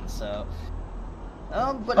 1, so...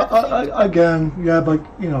 but again, yeah, but,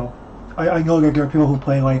 I know that there are people who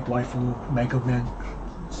play, like, Waifu Megumin,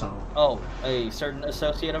 so... Oh, a certain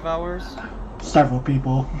associate of ours? Several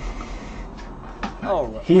people.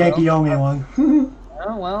 Oh, he ain't the only one.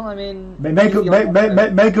 Oh, well, I mean...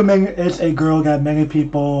 Megumin is a girl that many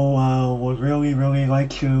people would really, really like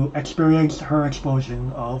to experience her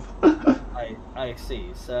explosion of. I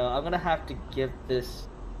see. So I'm gonna have to give this...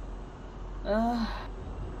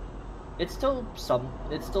 It's still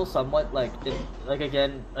somewhat, like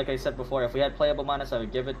I said before, if we had playable minus, I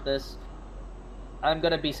would give it this. I'm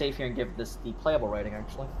gonna be safe here and give this the playable rating,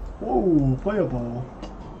 actually. Whoa, playable.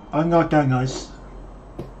 I'm not that nice.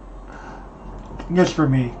 Yes, for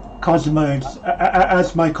me. Cosma,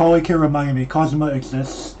 as my colleague here reminded me, Cosma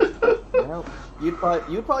exists. Well, you'd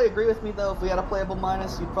probably agree with me though. If we had a playable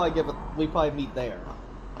minus, we'd probably meet there.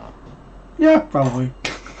 Yeah, probably.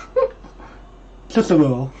 Just a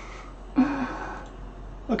little.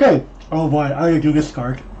 Okay. Oh boy, I gotta do this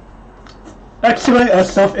card. Excellent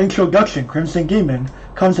as self-introduction. Crimson Demon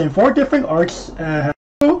comes in 4 different arcs and has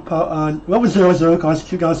level 00, costs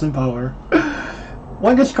 2,000 power.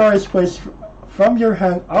 When this card is placed from your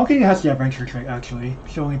hand, I don't think it has the adventure trait actually.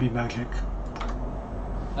 It should only be magic.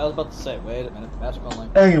 I was about to say, wait a minute, magic only.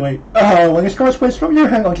 Anyway, when this card is placed from your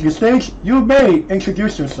hand onto the stage, you may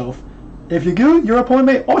introduce yourself. If you do, your opponent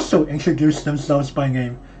may also introduce themselves by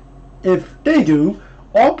name. If they do,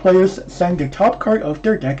 all players send the top card of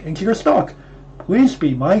their deck into your stock. Please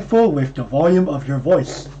be mindful with the volume of your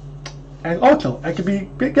voice. And also, at the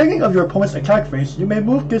beginning of your opponent's attack phase, you may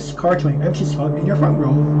move this card to an empty spot in your front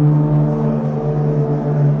row.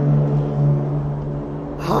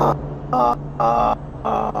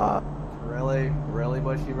 Really,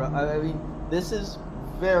 Bushy? I mean, this is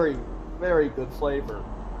very, very good flavor.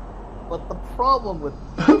 But the problem with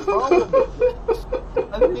I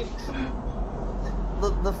mean,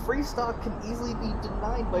 the free stock can easily be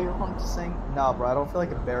denied by your opponent just saying, "Nah, bro, I don't feel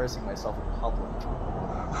like embarrassing myself in public."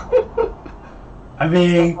 I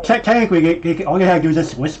mean, technically, all you have to do is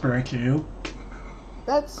just whisper it to you.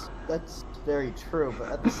 That's very true,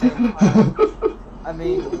 but at the same time, I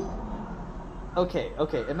mean, okay,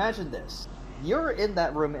 imagine this. You're in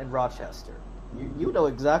that room in Rochester. You know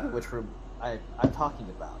exactly which room I'm talking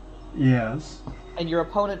about. Yes. And your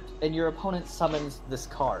opponent summons this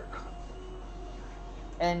card.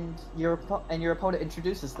 And your opponent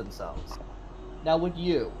introduces themselves. Now would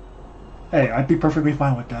you? Hey, I'd be perfectly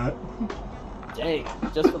fine with that. Dang,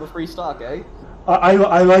 just for the free stock, eh?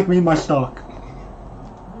 I like me my stock.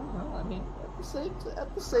 Well, I mean,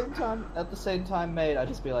 at the same time, mate, I'd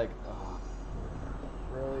just be like, oh,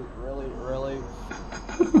 really.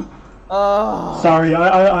 Oh. Sorry,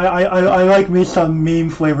 I like me some meme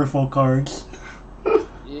flavorful cards.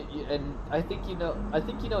 And I think you know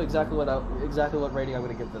exactly what rating I'm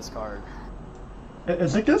gonna give this card.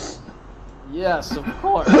 Is it this? Yes, of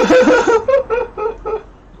course.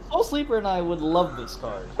 Soul Sleeper and I would love this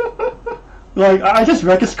card. Like, I just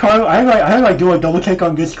read this card. I had like do a double take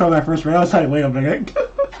on this card when I first read it. I was like, wait a minute.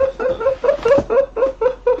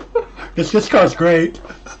 This card's great.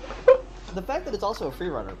 The fact that it's also a free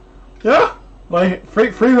runner. Yeah, like free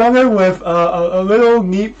runner with a little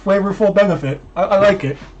neat, flavorful benefit. I like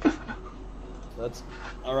it. That's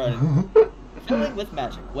alright. Filling with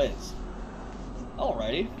magic, Wiz.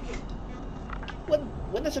 Alrighty.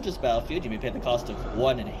 When there's such a battlefield, you may pay the cost of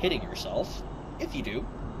 1 in hitting yourself. If you do,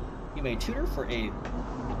 you may tutor for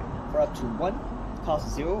up to 1,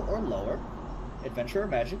 cost 0 or lower, adventurer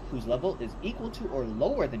magic whose level is equal to or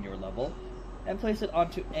lower than your level, and place it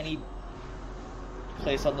onto any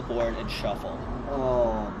place on the board and shuffle.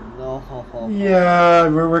 Oh no. Yeah,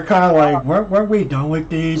 we're kind of like, weren't we done with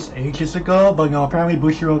these ages ago? But no, apparently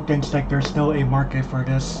Bushiro thinks like there's still a market for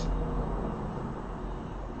this.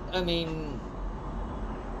 I mean,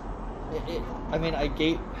 I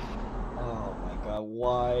gave. Oh my god,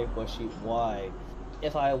 why, Bushy? Why?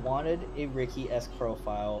 If I wanted a Ricky-esque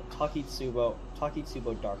profile, Takitsubo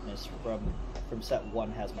Darkness from set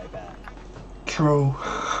 1 has my back. True.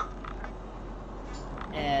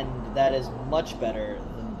 And that is much better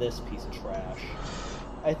than this piece of trash.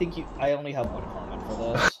 I think I only have one comment for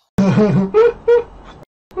this.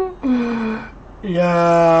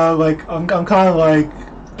 Yeah, like I'm kind of like,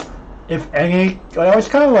 if any, I was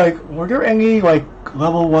kind of like, were there any like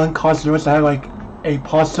level 1 cost zeros that had like a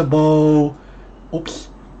possible,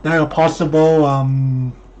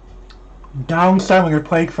 downside when you're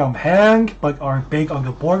playing from hand, but are big on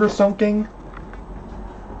the board or something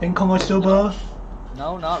in Konosuba?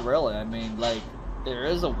 No, not really. I mean, like, there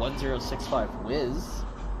is a 1065 Wiz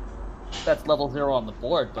that's level 0 on the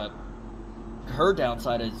board, but her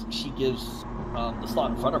downside is she gives the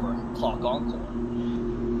slot in front of her clock encore.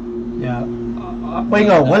 Yeah. Wait,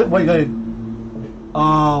 no. Wait,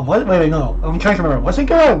 no. I'm trying to remember. Wasn't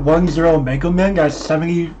there a 10 Megumin that's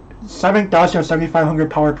 7,000 or 7,500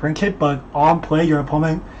 power printed, but on play your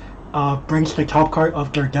opponent brings the top card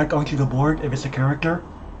of their deck onto the board if it's a character?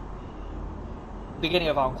 Beginning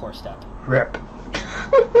of Encore step. Rip.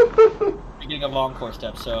 Beginning of Encore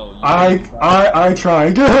step, so... I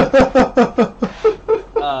tried.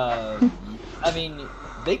 I mean,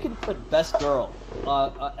 they could put Best Girl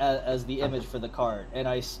as the image for the card, and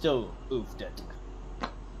I still oofed it.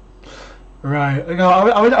 Right. You know,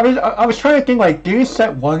 I was trying to think, like, did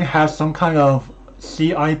set 1 have some kind of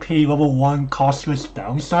CIP level 1 costless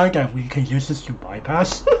downside that we can use this to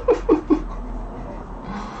bypass?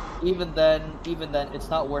 Even then, it's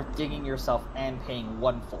not worth digging yourself and paying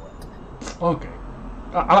 1 for it. Okay.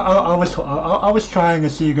 I was trying to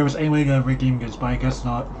see if there was any way to redeem this, but I guess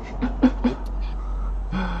not.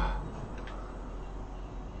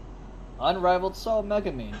 Unrivaled Soul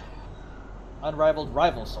Megumin. Unrivaled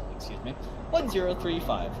Rival Soul, excuse me.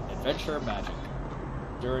 1035, Adventure Magic.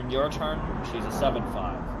 During your turn, she's a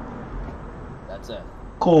 7/5. That's it.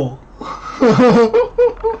 Cool.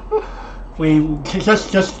 We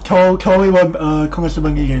just totally what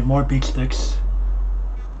Konosuba needed, more beat sticks.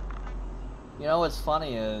 You know what's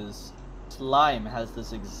funny is Slime has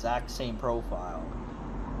this exact same profile.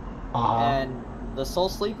 And the Soul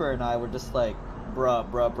Sleeper and I were just like, bruh.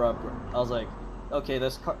 I was like, okay,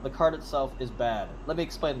 the card itself is bad. Let me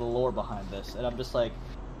explain the lore behind this. And I'm just like,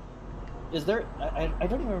 is there... I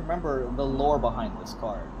don't even remember the lore behind this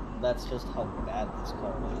card. That's just how bad this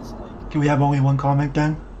card is. Like, can we have only one comment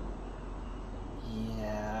then?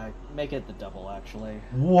 Yeah, make it the double, actually.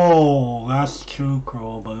 Whoa, that's too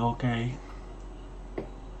cruel, but okay.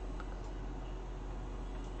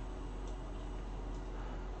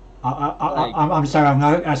 I'm sorry, I'm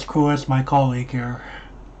not as cruel as my colleague here.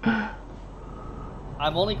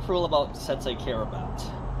 I'm only cruel about sets I care about.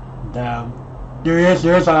 Damn. I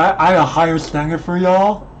had a higher standard for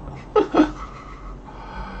y'all.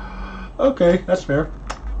 Okay, that's fair.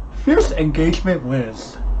 Fierce Engagement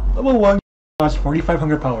Wiz. Level 1 costs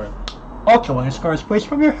 4,500 power. Also, when this card is placed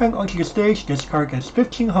from your hand onto the stage, this card gets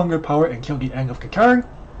 1,500 power until the end of the turn.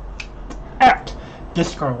 Act.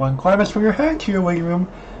 Discard 1 climax from your hand to your waiting room.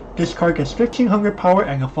 This card gets 1,500 power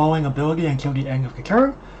and the following ability until the end of the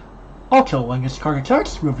turn. Also, when this card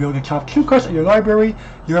attacks, reveal the top 2 cards in your library.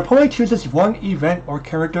 Your opponent chooses 1 event or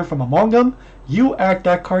character from among them. You add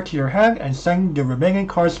that card to your hand and send the remaining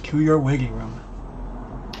cards to your waiting room.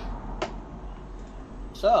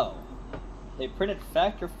 So, they printed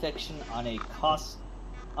Fact or Fiction on a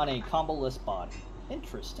combo list body.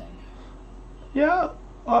 Interesting. Yeah,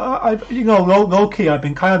 low key, I've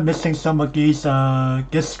been kind of missing some of these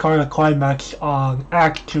discard a climax on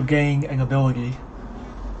act to gain an ability.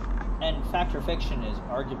 And Fact or Fiction is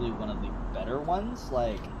arguably one of the better ones.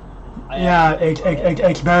 Like,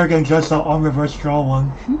 it's better than just an on reverse draw one.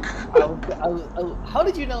 How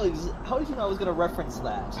did you know? How did you know I was gonna reference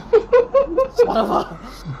that? Son of a...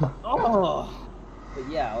 Oh. But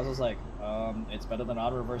yeah, I was just like, it's better than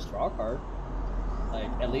on reverse draw card. Like,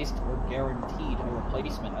 at least we're guaranteed a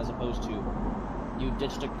replacement as opposed to you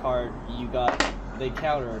ditched a card, they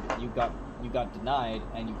countered, you got denied,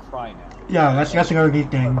 and you cry now. Yeah, that's another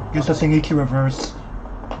neat thing. Gives us a need to reverse.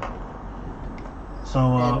 So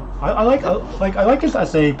I like this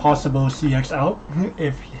as a possible CX out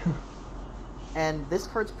if. And this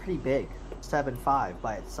card's pretty big, 7/5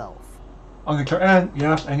 by itself. On the turn, and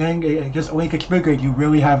then it just only gets bigger. You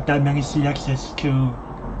really have that many CXs to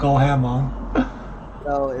go ham on.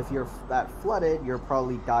 So if you're that flooded, you're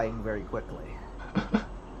probably dying very quickly.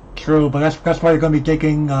 True, but that's why you're gonna be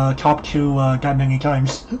digging top 2 that many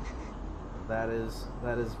times. That is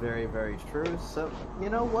very, very true. So you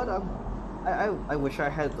know what? I wish I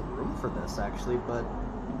had the room for this actually, but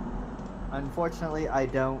unfortunately I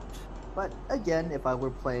don't. But again, if I were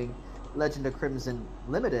playing Legend of Crimson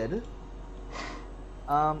Limited,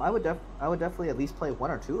 I would definitely at least play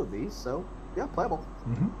 1 or 2 of these. So yeah, playable.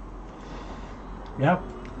 Yeah.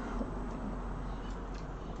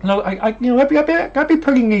 No, that'd be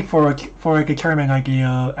pretty neat for a tournament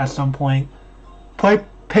idea at some point.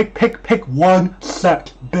 Pick one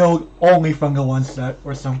set, build only from the one set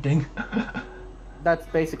or something. That's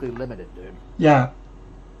basically limited, dude. Yeah.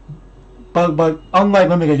 But unlike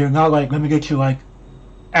limited, you're not like limited to like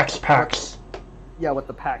X packs. Yeah, what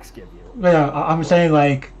the packs give you. Yeah, I'm saying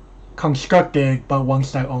like constructed, but one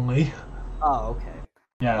set only. Oh, okay.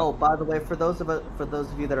 Yeah. Oh, by the way, for those of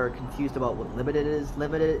you that are confused about what limited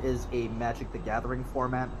is a Magic the Gathering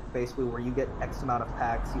format, basically where you get X amount of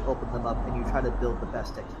packs, you open them up, and you try to build the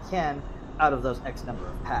best deck you can out of those X number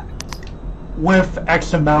of packs. With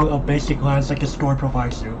X amount of basic lands that the store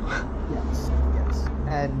provides you. Yes,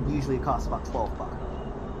 and usually it costs about $12.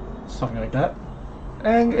 Something like that.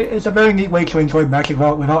 And it's a very neat way to enjoy Magic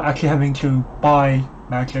without actually having to buy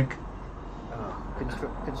Magic.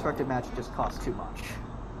 Constructed Magic just costs too much.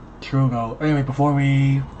 True though. Anyway, before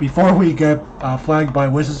we get flagged by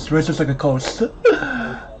Wizards like a coast.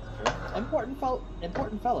 Important fellow,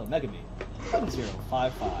 Megumin,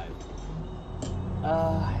 7055.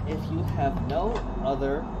 If you have no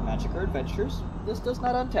other Magic or adventures, this does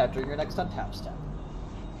not untap during your next untap step.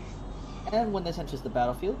 And when this enters the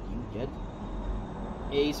battlefield, you get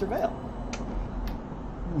a Surveil.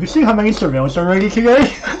 We've seen how many Surveils already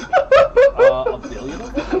today. A billion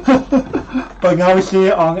of them? But now we see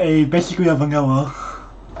it on basically a vanilla.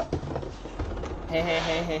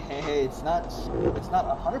 Hey, it's not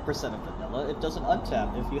 100% of vanilla. It doesn't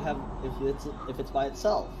untap if it's by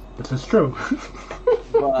itself. This is true.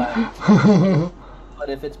 But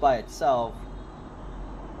if it's by itself,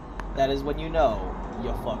 that is when you know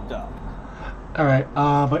you fucked up. Alright,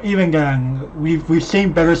 but even then, we've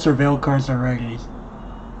seen better Surveil cards already.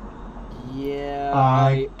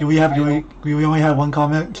 Yeah. Do we only have one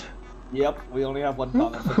comment? Yep, we only have one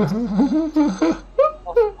comment for this.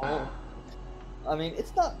 I mean,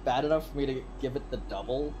 it's not bad enough for me to give it the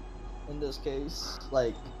double in this case.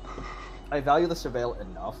 Like, I value the Surveil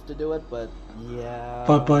enough to do it, but yeah.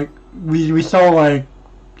 But we saw like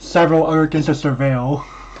several other things to Surveil.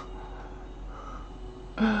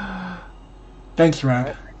 Thanks, Rad.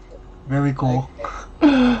 Right. Very cool.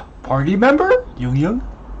 Party member Yunyun,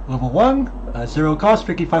 level 1, 0 cost,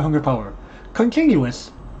 5500 power.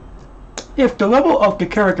 Continuous. If the level of the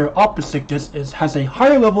character opposite this has a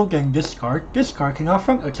higher level than this card cannot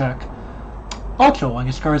front attack. Also, when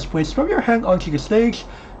this card is placed from your hand onto the stage,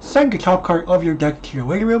 send the top card of your deck to your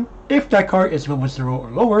waiting room. If that card is level 0 or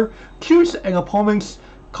lower, choose an opponent's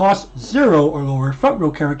cost 0 or lower front row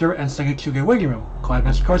character and send it to their waiting room.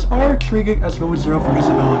 Climax cards are treated as level 0 for this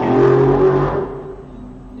ability.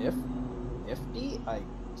 Nifty, I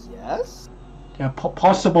guess? Yeah,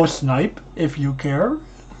 possible snipe if you care.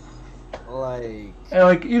 Like... And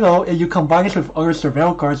like, you know, if you combine this with other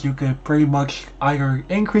Surveil cards, you could pretty much either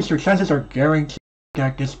increase your chances or guarantee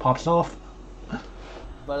that this pops off.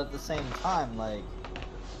 But at the same time, like...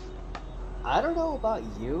 I don't know about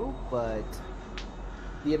you, but...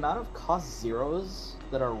 the amount of cost zeros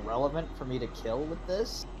that are relevant for me to kill with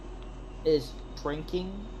this is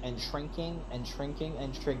shrinking and shrinking and shrinking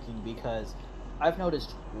and shrinking, because I've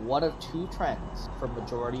noticed one of two trends for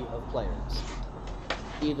majority of players.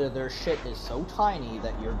 Either their shit is so tiny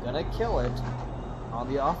that you're gonna kill it on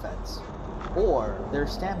the offense, or their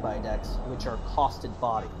standby decks, which are costed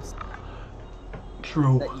bodies.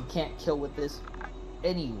 True. That you can't kill with this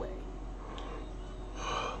anyway.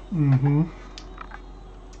 Mm-hmm.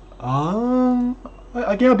 I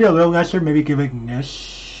think I'll be a little nicer, maybe giving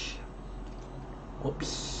Nish.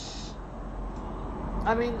 Whoops.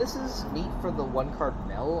 I mean, this is neat for the one card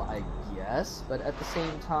mill, I guess, but at the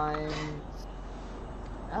same time,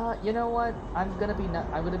 you know what? I'm gonna be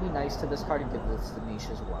nice to this card and give this to Nish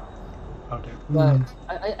as well. Okay. But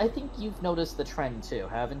I think you've noticed the trend too,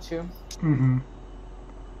 haven't you? Mm-hmm.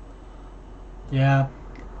 Yeah.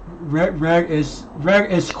 Reg is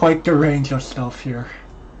quite the range of stuff here.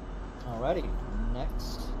 Alrighty,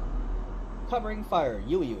 next. Covering Fire,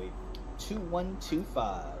 Yui,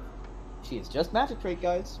 2125. She is just magic trait,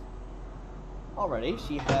 guys. Alrighty,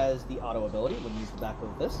 she has the auto ability. When used back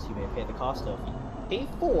with this, you may pay the cost of pay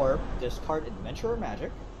 4, discard Adventurer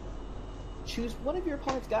Magic, choose one of your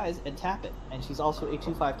opponent's guys and tap it. And she's also a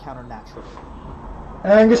 2/5 counter naturally.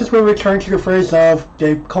 And this is where we return to the phrase of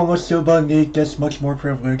the Konosuba need this much more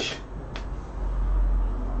privilege.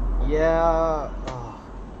 Yeah.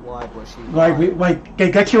 Why was she? Like they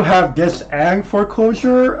get to have this and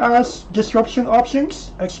foreclosure as disruption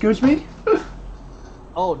options. Excuse me.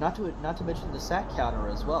 Oh, not to mention the sack counter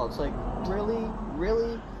as well. It's like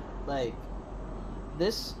really, like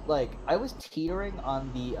this. Like I was teetering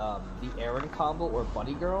on the Aaron combo or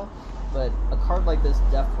Bunny Girl, but a card like this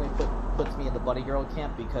definitely puts me in the Bunny Girl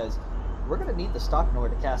camp because we're gonna need the stock in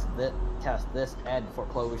order to cast this and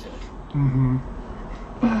foreclosure. Mm-hmm.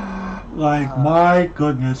 Like my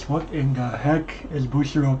goodness, what in the heck is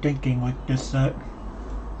Bushiro thinking with this set?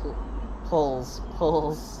 Pulls.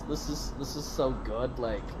 This is so good.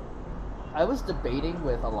 Like, I was debating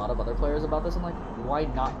with a lot of other players about this. I'm like, why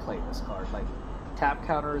not play this card? Like, tap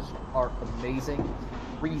counters are amazing.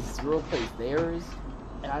 3-0 plays theirs,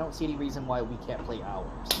 and I don't see any reason why we can't play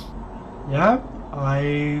ours. Yeah,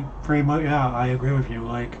 I agree with you.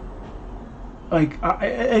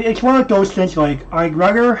 It's one of those things. Like, I'd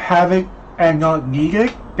rather have it and not need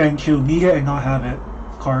it than to need it and not have it.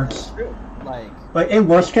 Cards. That's true. Like in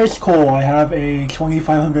worst case, cool. I have a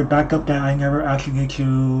 2500 backup that I never actually need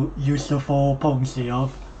to use the full potency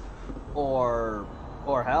of. Or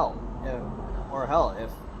hell,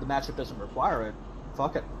 if the matchup doesn't require it,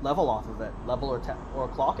 fuck it, level off of it, level or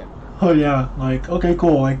clock it. Oh yeah, like okay,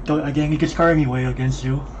 cool. I can't get this card anyway against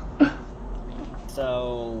you.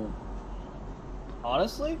 So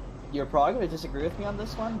honestly, you're probably gonna disagree with me on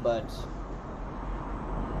this one, but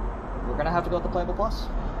we're gonna have to go with the playable plus.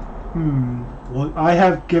 Well, I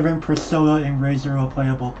have given Priscilla and Razor a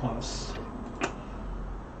playable plus.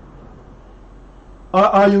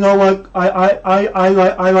 You know what?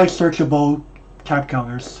 I like searchable tap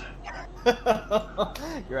counters.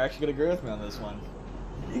 You're actually gonna agree with me on this one.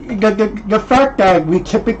 The fact that we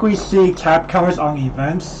typically see tap counters on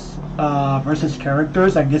events versus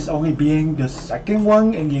characters, and this only being the second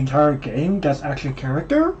one in the entire game that's actually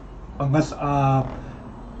character, unless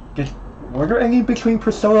were there any between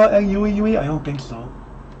Priscilla and Yui? I don't think so.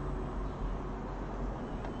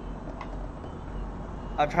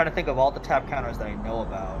 I'm trying to think of all the tap counters that I know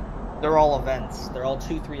about. They're all events. They're all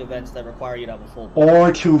 2-3 events that require you to have a full board. Or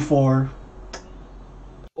 2-4.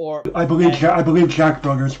 Or I believe Jack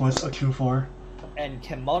Brothers was a 2-4. And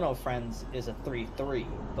Kimono Friends is a 3-3,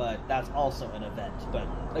 but that's also an event. But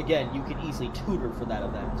again, you can easily tutor for that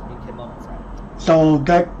event in Kimono Friends. So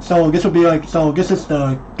this would be like, this is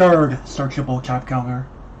the third searchable tap counter.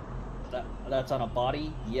 That's on a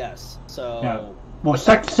body, yes. So yeah. Well,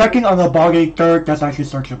 second on the body, third that's actually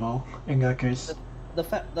searchable in that case. The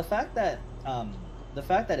fact that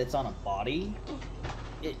it's on a body,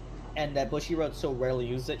 and that Bushiroad so rarely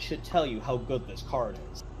uses it should tell you how good this card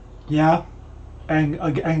is. Yeah, and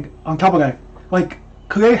on top of that, like,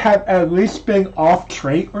 could they have at least been off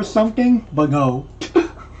trait or something? But no.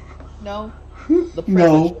 No.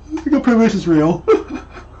 The privilege is real.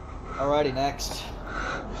 Alrighty, next.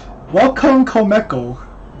 Welcome Komeko.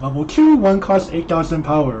 Level 2, 1 cost 8000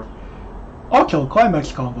 power. Auto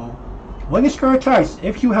Climax combo. When this card attacks,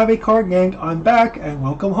 if you have a card named I'm Back and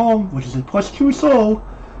Welcome Home, which is a +2 soul,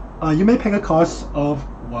 you may pay a cost of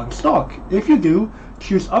 1 stock. If you do,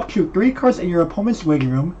 choose up to 3 cards in your opponent's waiting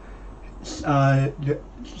room, send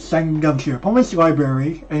them to your opponent's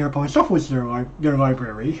library, and your opponent shuffles their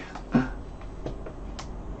library.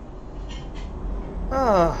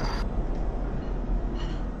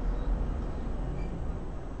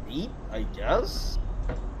 Neat, I guess.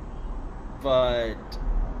 But,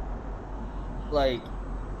 like,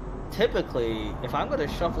 typically, if I'm going to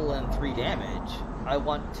shuffle in 3 damage, I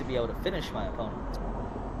want to be able to finish my opponent.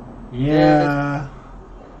 Yeah.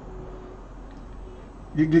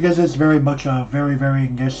 Because it's very much a very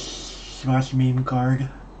niche/meme card.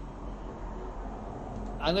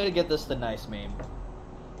 I'm going to get this the nice meme.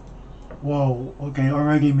 Whoa, okay,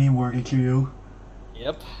 already meme-worthy to you.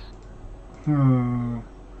 Yep.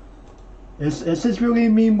 Is this really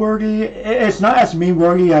meme-worthy? It's not as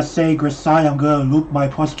meme-worthy as, say, Grisai, I'm gonna loop my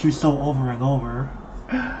 +2 soul over and over.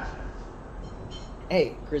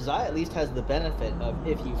 Hey, Grisai at least has the benefit of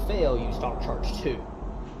if you fail, you stock charge 2.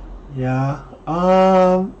 Yeah.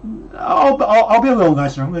 I'll be a little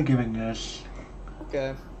nicer. I'm gonna give it this.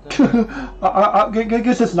 Okay. I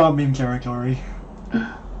guess it's not meme territory.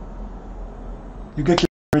 You get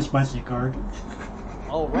your spicy card.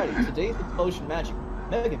 Alrighty, today's Explosion Magic.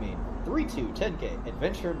 Megumin, 3-2, 10k,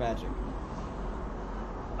 Adventure Magic.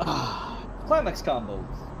 Climax combo.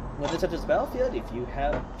 When it touches the battlefield, if you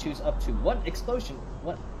choose up to one explosion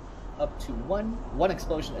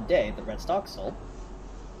a day, the red stock soul,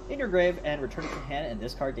 in your grave and return it to hand, and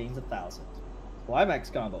this card gains 1,000. Climax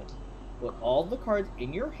combo. Put all the cards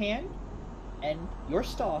in your hand and your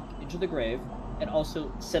stock into the grave, and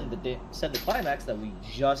also send the climax that we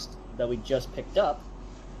just picked up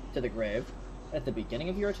to the grave at the beginning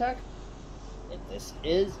of your attack. If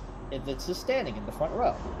it's standing in the front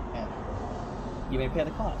row, and you may pay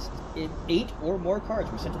the cost. If 8 or more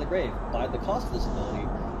cards were sent to the grave by the cost of this ability,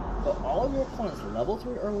 put all of your opponents level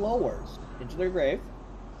 3 or lower into their grave,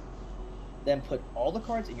 then put all the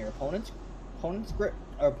cards in your opponent's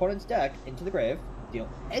deck into the grave, deal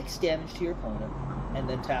X damage to your opponent, and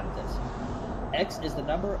then tap this. X is the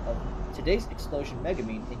number of today's Explosion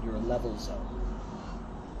Megumin in your level zone.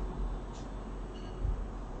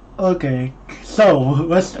 Okay, so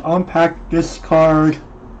let's unpack this card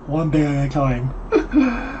one bit at a time.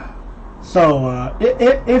 So,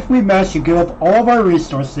 if we manage to give up all of our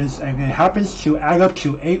resources and it happens to add up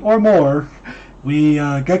to 8 or more, we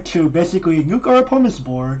get to basically nuke our opponent's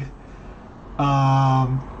board.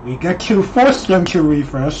 We get to force them to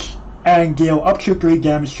refresh and deal up to 3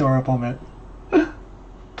 damage to our opponent.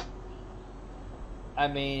 I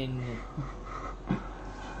mean,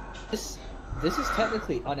 this is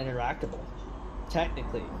technically uninteractable.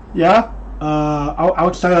 Technically. Yeah.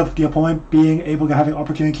 Outside of the opponent being able to have an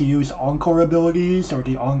opportunity to use encore abilities or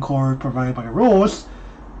the encore provided by the rules,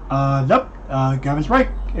 nope. Gavin's right.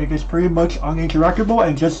 It is pretty much uninteractable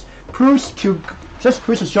and just proves to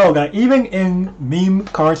show that even in meme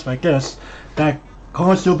cards like this, that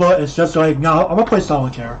Konosuba is just like, no, I'm gonna play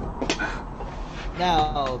solitaire.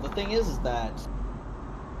 Now, the thing is that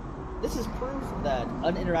this is proof that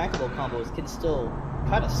uninteractable combos can still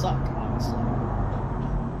kind of suck, honestly.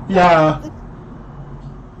 Yeah.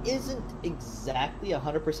 This isn't exactly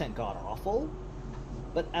 100% god-awful,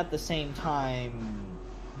 but at the same time,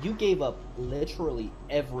 you gave up literally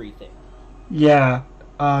everything. Yeah.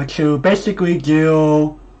 To basically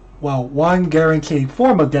deal, well, one guaranteed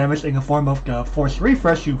form of damage in the form of the forced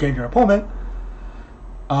refresh you gave your opponent.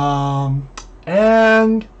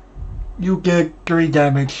 And you get 3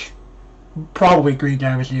 damage. Probably 3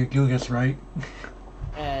 damage if you do this right.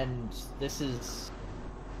 And this is...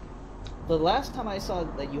 The last time I saw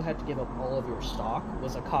that you had to give up all of your stock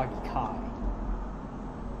was Akagi Kai.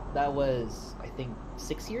 That was, I think,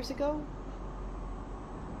 6 years ago?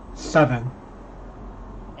 7.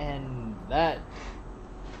 And that...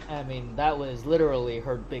 I mean, that was literally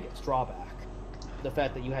her biggest drawback. The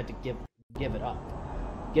fact that you had to give it up.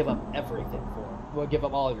 Give up everything for it. Well, give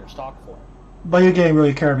up all of your stock for it. But you didn't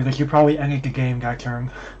really care because you probably ended the game that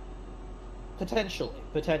turn. Potentially.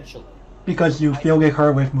 Because you fielded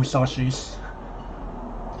her with Musashi's.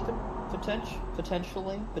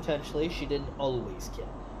 Potentially, she didn't always kill.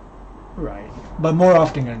 Right. But more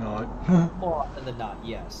often than not. More often than not,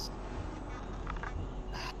 yes.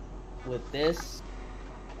 With this,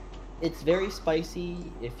 it's very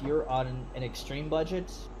spicy if you're on an extreme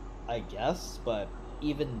budget, I guess, but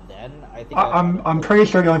even then, I think I'm pretty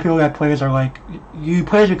sure the only people that play this are like, you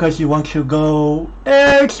play it because you want to go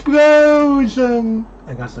explosion,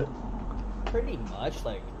 and that's it. Pretty much,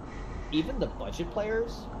 like, even the budget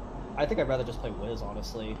players, I think I'd rather just play Wiz,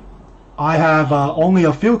 honestly. I have only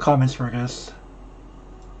a few comments for this.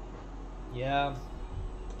 Yeah,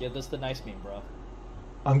 give this the nice meme, bro.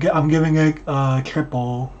 I'm giving it a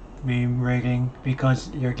triple meme rating because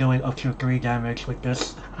you're dealing up to 3 damage with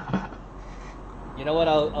this. You know what?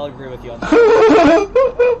 I'll agree with you on that.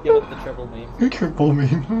 Give it the triple meme. Triple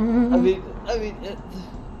meme. I mean,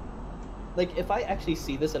 like, if I actually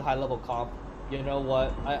see this at high level comp, you know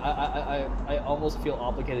what? I almost feel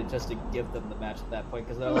obligated just to give them the match at that point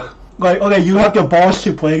because they're like, okay, you have the balls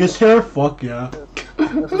to play this here? Fuck yeah.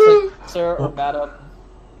 It's like,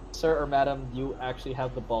 sir or madam, you actually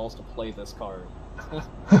have the balls to play this card.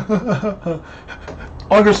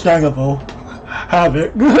 Understandable. Have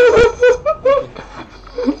it.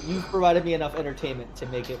 You've provided me enough entertainment to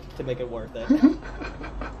make it worth it.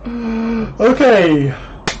 Okay.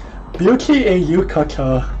 Beauty and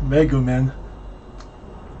Yukata Megumin.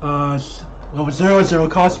 Level 0, 0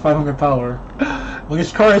 cost, 500 power. When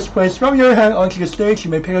this card is placed from your hand onto the stage,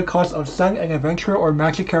 you may pay the cost of send an adventure or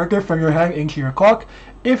magic character from your hand into your clock.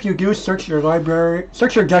 If you do, search your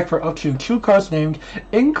deck for up to 2 cards named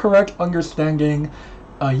Incorrect Understanding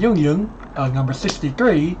Yunyun, number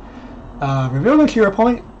 63. Reveal them to your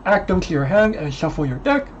opponent, add them to your hand, and shuffle your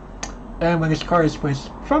deck. And when this card is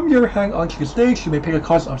placed from your hand onto the stage, you may pay the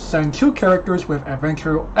cost of send 2 characters with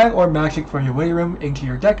adventure and or magic from your waiting room into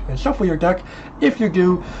your deck and shuffle your deck. If you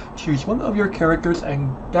do, choose one of your characters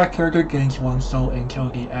and that character gains 1 soul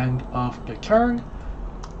until the end of the turn.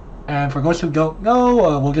 And for those who don't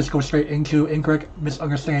know, we'll just go straight into Incorrect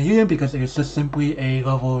Misunderstanding Union because it is just simply a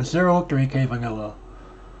level 0 3k vanilla.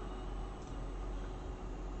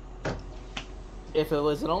 If it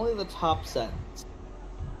was only the top sentence.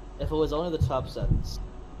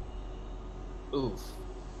 Oof.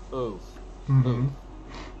 Mm-hmm.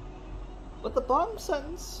 But the bottom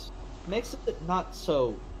sentence makes it not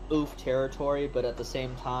so oof territory, but at the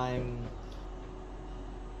same time,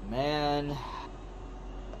 man,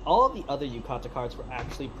 all of the other Yukata cards were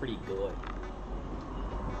actually pretty good.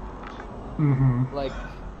 Mm-hmm. Like,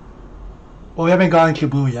 well, we haven't gotten to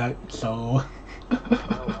blue yet, so.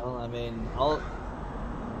 oh, well, I mean,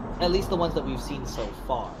 at least the ones that we've seen so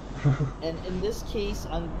far. And in this case,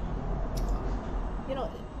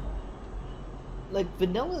 like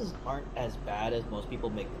vanillas aren't as bad as most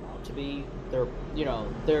people make them out to be. They're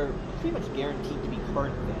pretty much guaranteed to be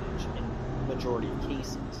card advantage in the majority of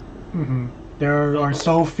cases. Mm-hmm. There are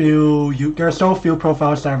so few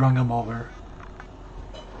profiles that run them over.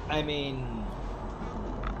 I mean,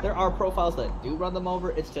 there are profiles that do run them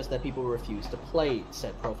over. It's just that people refuse to play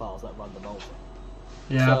said profiles that run them over.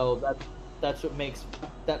 Yeah. So that's what makes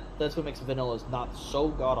vanillas not so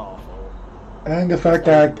god awful. And the fact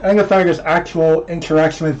that there's actual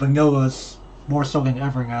interaction with vanillas more so than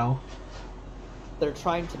ever now. They're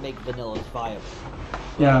trying to make vanillas viable.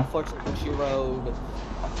 Yeah. Unfortunately, Shirode,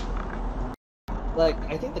 like,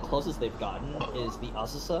 I think the closest they've gotten is the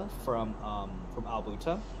Asusa from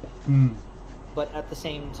Albuta. Mm. But at the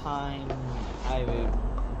same time, I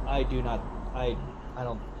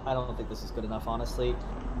don't think this is good enough, honestly.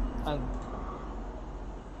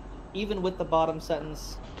 Even with the bottom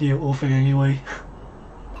sentence, Do you wolf it anyway?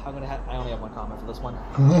 I only have one comment for this one.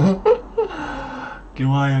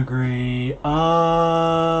 Do I agree?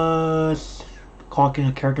 Clocking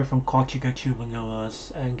a character from clock to get 2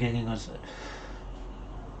 vanillas and getting us.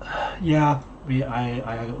 Yeah, I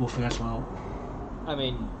had to wolf it as well. I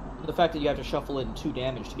mean, the fact that you have to shuffle in 2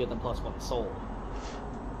 damage to get them +1 soul.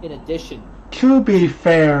 In addition, to be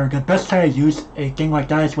fair, the best time to use a thing like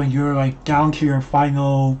that is when you're like down to your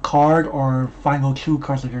final card or final 2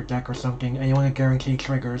 cards of your deck or something, and you want to guarantee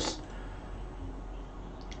triggers.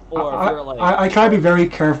 or if you're like, I try to be very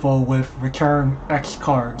careful with return X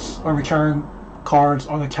cards or return cards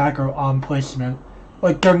on attack or on placement.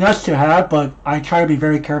 Like, they're nice to have, but I try to be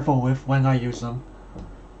very careful with when I use them.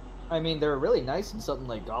 I mean, they're really nice in something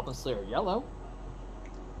like Goblin Slayer Yellow.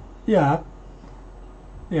 Yeah.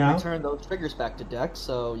 Yeah. Return those triggers back to deck,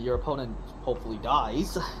 so your opponent hopefully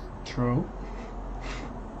dies. True.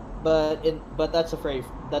 But that's a very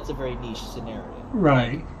niche scenario.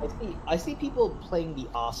 Right. Like, I see people playing the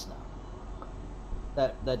Asuna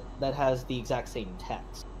that has the exact same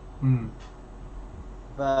text. Hmm.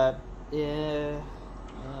 But yeah,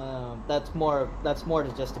 that's more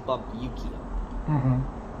to just to bump Yukio. Mm-hmm.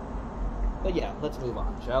 But yeah, let's move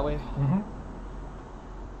on, shall we? Mm-hmm.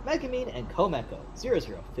 Megumin and Komeko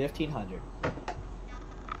 00-1500.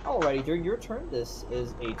 Alrighty, during your turn, this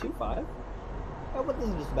is a 2/5. When this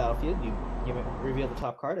is just a battlefield, you reveal the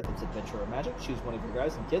top card if it's adventure or magic, choose one of your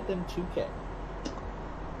guys and get them 2k.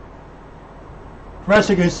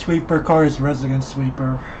 Resident Sweeper card is Resident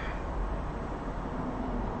Sweeper.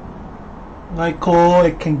 Like, cool,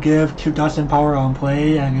 it can give 2,000 power on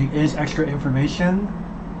play, and it is extra information.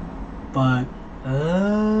 But,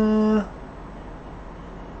 I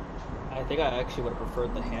think I actually would have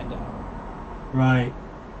preferred the handout. Right.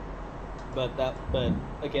 But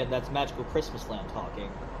again, that's Magical Christmas Land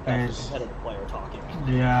talking. That's the competitive player talking.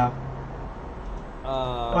 Yeah.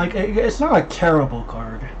 Like, it's not a terrible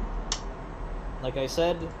card. Like I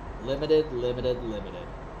said, limited.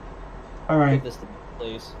 Alright. Give this to me,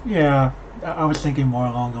 please. Yeah, I was thinking more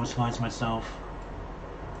along those lines myself.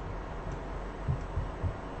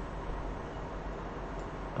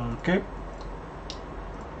 Okay.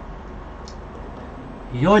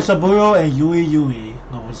 Yoisaburo and Yui.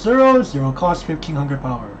 Level 0, 0 cost, 1500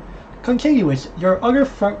 power. Continuous. Your other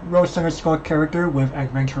front row center squad character with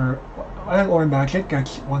adventure and or magic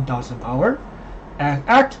gets 1000 power. And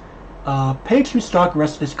act. Pay 2 stock,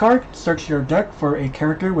 rest this card, search your deck for a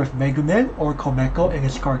character with Megumin or Komeko in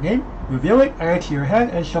its card name, reveal it, add it to your hand,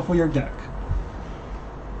 and shuffle your deck.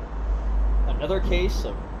 Another case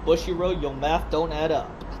of Bushiroad, your math don't add up.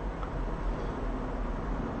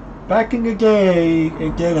 Back in the day,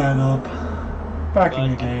 it did add up. Back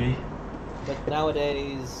in the day. But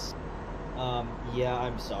nowadays, yeah,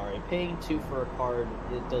 I'm sorry. Paying 2 for a card,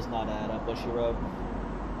 it does not add up, Bushiroad.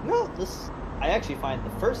 Well, I actually find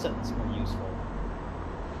the first sentence more useful,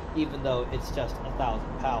 even though it's just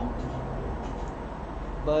 1,000 power.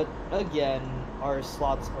 But again, our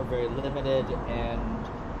slots are very limited, and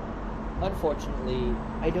unfortunately,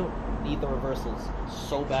 I don't need the reversals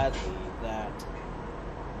so badly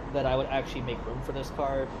that I would actually make room for this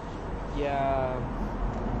card. Yeah,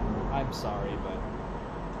 I'm sorry, but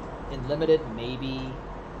in limited, maybe,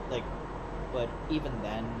 but even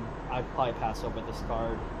then, I'd probably pass over this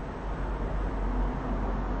card.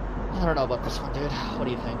 I don't know about this one, dude. What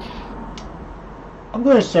do you think? I'm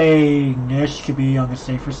gonna say Nish could be on the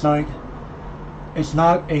safer side. It's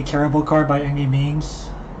not a terrible card by any means.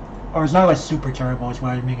 Or it's not like super terrible is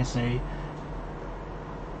what I mean to say.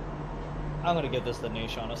 I'm gonna give this the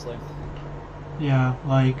niche, honestly. Yeah,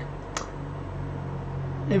 like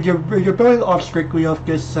if you're building off strictly off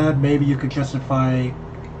this set, maybe you could justify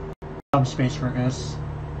some space for this.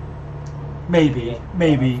 Maybe,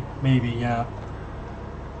 yeah.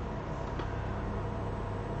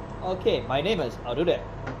 Okay, my name is Arure.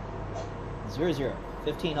 00,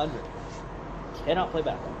 1500. Cannot play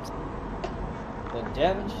backups. When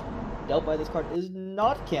damage dealt by this card is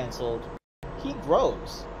not cancelled, he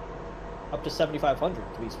grows. Up to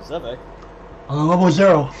 7,500 to be specific. Level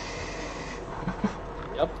 0.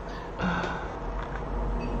 Yep.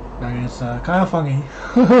 That is kind of funny.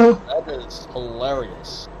 That is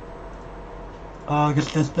hilarious. I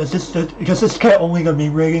guess this cat only got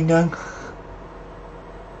meme rating then.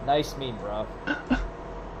 Nice meme, bro.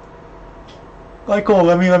 Like, cool.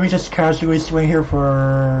 Let me just casually swing here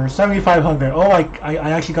for 7,500. Oh, I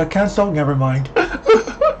actually got cancelled. Never mind.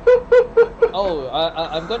 Oh,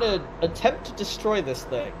 I'm gonna attempt to destroy this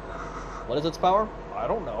thing. What is its power? I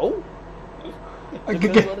don't know.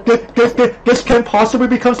 This can possibly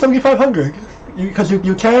become 7,500 because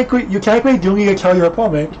you technically do need to tell your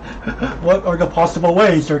opponent what are the possible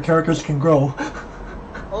ways their characters can grow.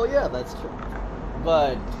 Oh yeah, that's true.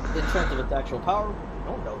 But in terms of its actual power, we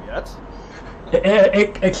don't know yet.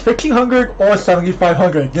 It's 1,500 or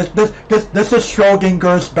 7,500. This is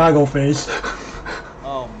Schrodinger's battle phase.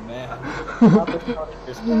 Oh man, not the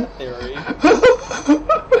Schrodinger's cat theory.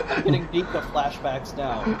 I'm getting deep to flashbacks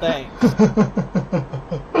now. Thanks.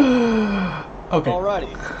 Okay.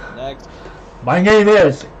 Alrighty, next. My name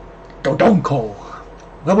is Dodonko.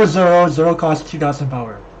 Level 0, 0 cost 2,000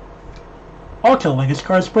 power. Auto when this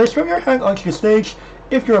card is placed from your hand onto the stage.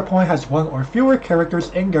 If your opponent has 1 or fewer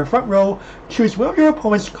characters in their front row, choose one of your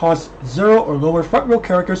opponent's cost 0 or lower front row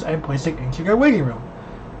characters and place it into their waiting room.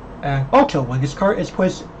 And also, when this card is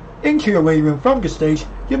placed into your waiting room from the stage,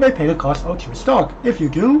 you may pay the cost of 2 stock. If you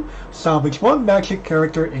do, salvage 1 magic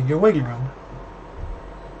character in your waiting room.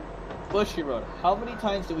 Bushiroad, how many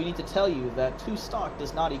times do we need to tell you that 2 stock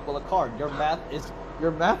does not equal a card? Your math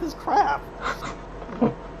is crap.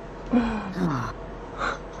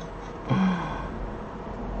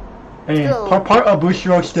 Hey, part of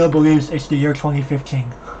Bushiroad still believes it's the year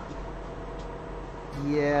 2015.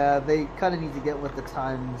 Yeah, they kind of need to get with the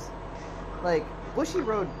times. Like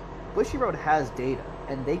Bushiroad has data,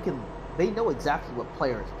 and they know exactly what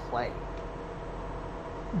players play.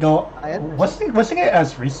 No, wasn't it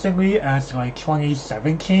as recently as like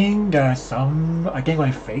 2017 that some, I think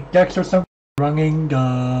like fake decks or something running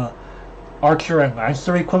the Archer and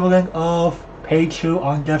Lancer equivalent of pay 2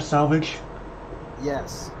 on death salvage?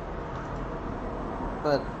 Yes.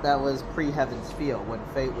 But that was pre-Heaven's Field, when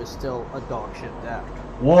Fate was still a dog shit deck.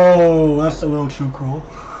 Whoa, that's a little too cruel.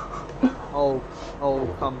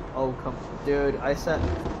 come, dude,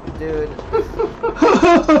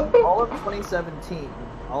 all of 2017,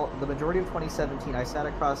 the majority of 2017, I sat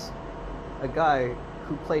across a guy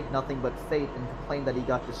who played nothing but Fate and complained that he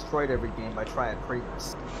got destroyed every game by Triad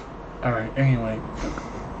Primus. Alright, anyway.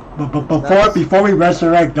 But before we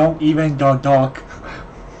resurrect, don't even dock.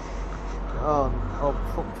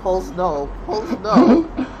 Pulse no.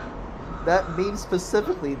 That means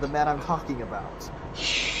specifically the man I'm talking about.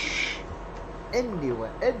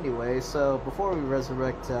 Anyway, so before we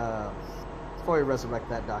resurrect that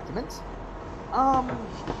document,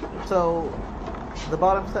 so the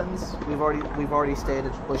bottom sentence we've already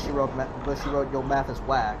stated. Bushiroad, your math is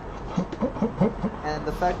whack. And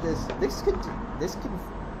the fact is, this can,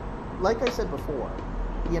 like I said before,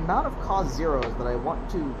 the amount of cost zeros that I want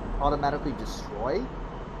to automatically destroy,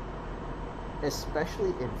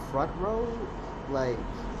 especially in front row, like,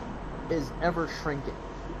 is ever shrinking.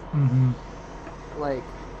 Mm-hmm. Like,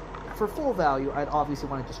 for full value, I'd obviously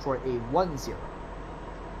want to destroy a 1-0.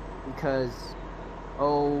 Because,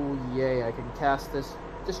 oh yay, I can cast this,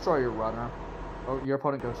 destroy your runner. Oh, your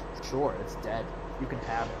opponent goes, sure, it's dead. You can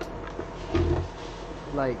have it.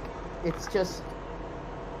 Like, it's just...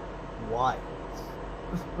 why?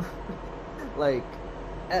 Like,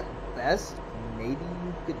 at best, maybe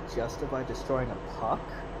you could justify destroying a puck,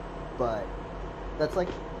 but that's like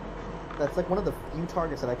one of the few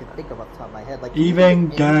targets that I can think of off the top of my head. Like, Even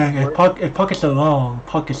then, if puck is alone,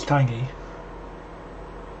 puck is tiny.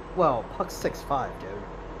 Well, puck's 6'5", dude.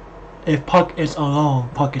 If puck is alone,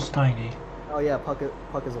 puck is tiny. Oh yeah, puck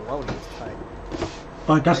is alone, it's tiny.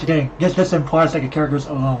 But that's the thing. This implies that the character's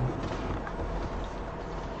alone.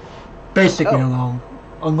 Basically alone.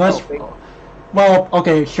 Unless... well,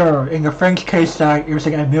 okay, sure. In the French case that you're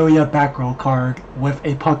saying Amelia back row card with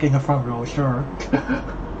a puck in the front row, sure.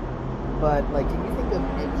 But, like, can you think of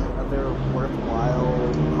any other worthwhile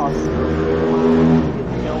cost zero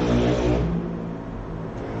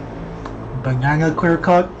Banana clear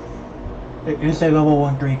cut? It is a level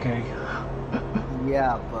 1 3K.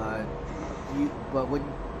 Yeah, but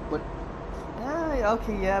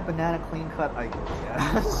okay, yeah, banana clean cut, I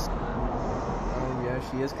guess. Oh yeah,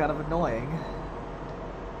 she is kind of annoying.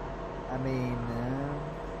 I mean,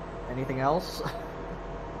 anything else?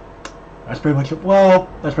 That's pretty much it. Well,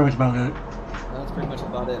 that's pretty much about it. That's pretty much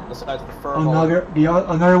about it. Besides the fur.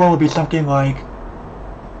 Another one would be something like,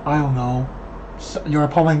 I don't know, your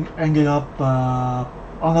opponent ended up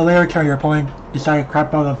on the later turn. Your opponent decided to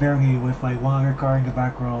crap out a Verni with like one other card in the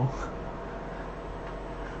back row.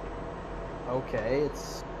 Okay,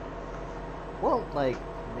 it's... well, like,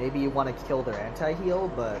 maybe you want to kill their anti-heal,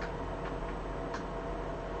 but...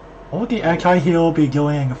 what would the anti-heal be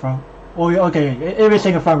doing in the front? Oh, okay, if it's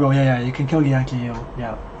in the front row, yeah, you can kill the anti-heal,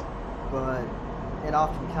 yeah. But, and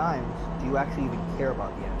oftentimes, do you actually even care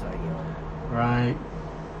about the anti-heal? Right.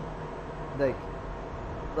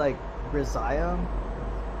 Like, Grisaya,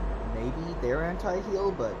 maybe they're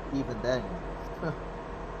anti-heal, but even then...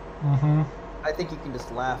 mm-hmm. I think you can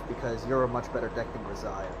just laugh because you're a much better deck than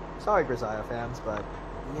Grisaya. Sorry, Grisaya fans, but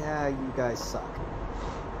yeah, you guys suck.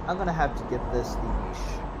 I'm gonna have to give this the niche.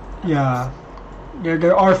 Yeah.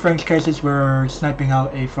 There are French cases where sniping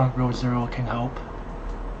out a front row zero can help.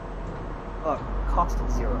 Cost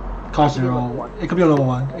 0. Cost 0. It could be a level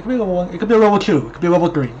 1. It could be a level 1. It could be a level 2. It could be a level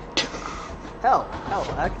 3. Hell,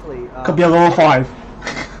 actually... could be a level 5.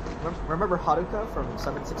 Remember Haruka from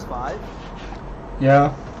 765?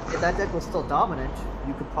 Yeah. If that deck was still dominant,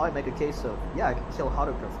 you could probably make a case of, yeah, I could kill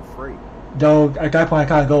Haruka for free. Though, at that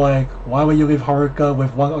point I kinda go like, why would you leave Haruka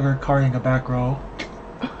with one other card in the back row?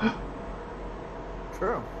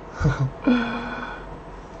 True.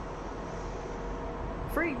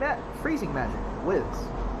 Freezing Magic, Wiz,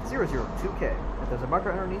 002K. If there's a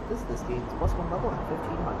marker underneath this gains +1 level and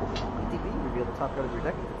 1500. ETB, reveal the top card of your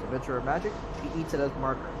deck. If it's Adventure or Magic, he eats it as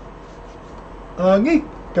marker. Need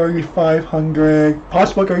 3500,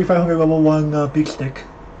 possible 3500 level 1 Beak Stick.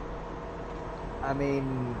 I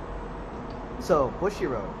mean, so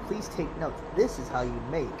Bushiroad, please take note. This is how you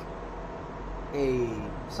make a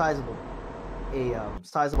sizable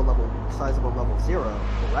level 0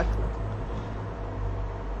 correctly.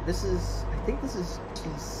 I think this is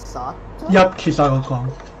Chisato? Yep, Chisato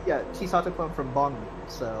clone. Yeah, Chisato clone from Bongmi.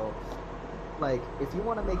 So, like, if you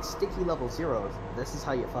want to make sticky level 0s, this is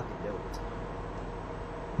how you fucking do it.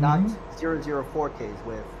 Not 004Ks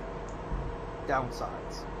with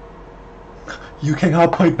downsides. You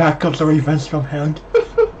cannot play backups or events from hand.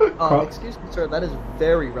 Excuse me, sir, that is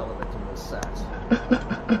very relevant in this set.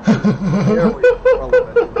 Very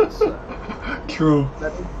relevant in this set. True.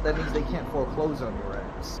 That means they can't foreclose on your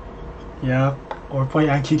ass. Yeah, or play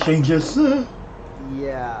anti-changes.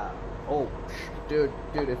 Yeah. Oh, dude,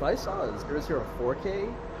 if I saw a 004K...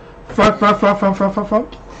 Front.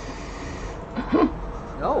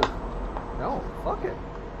 No, fuck it.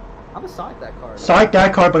 I'm gonna side that card. Side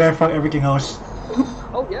that card, but then front everything else.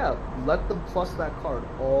 Oh yeah, let them plus that card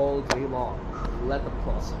all day long. Let them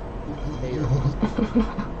plus it.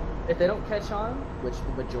 If they don't catch on, which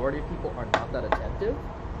the majority of people are not that attentive,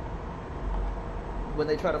 when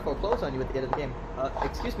they try to foreclose on you at the end of the game,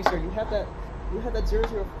 excuse me, sir, you have that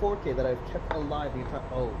 004K that I've kept alive the entire.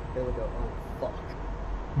 Oh, there we go. Oh, fuck.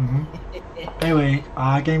 Anyway,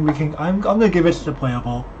 I'm gonna give it to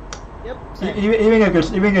playable. Yep.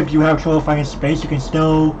 Even if you have trouble finding space, you can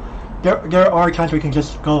still. There are times where you can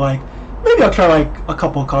just go like, maybe I'll try like a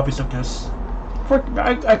couple copies of this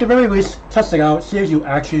at the very least, test it out, see if you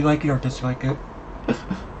actually like it or dislike it.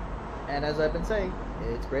 And as I've been saying,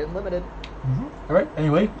 it's great and limited. Alright,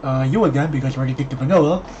 anyway, you again, because we're addicted to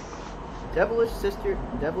vanilla. Devilish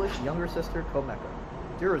younger sister Komeka.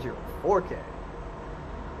 004K.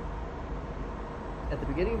 At the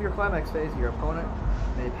beginning of your climax phase, your opponent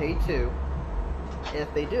may pay 2.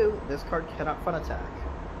 If they do, this card cannot front attack.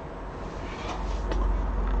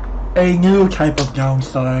 A new type of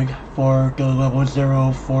downside for the level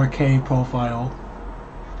 04K profile.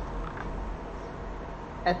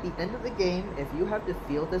 At the end of the game, if you have to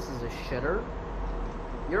feel this as a shitter,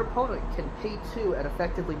 your opponent can pay 2 and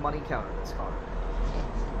effectively money counter this card.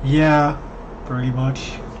 Yeah, pretty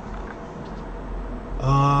much.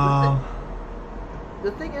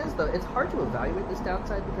 The thing is, though, it's hard to evaluate this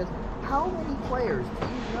downside because how many players do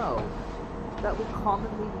you know that would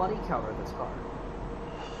commonly money counter this card?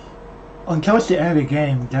 Until it's the end of the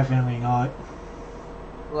game, definitely not.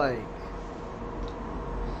 Like,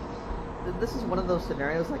 this is one of those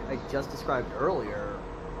scenarios like I just described earlier.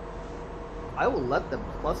 I will let them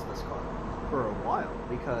plus this card for a while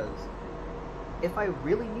because if I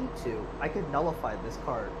really need to, I can nullify this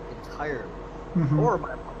card entirely.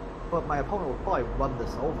 But my opponent will probably run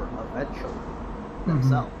this over eventually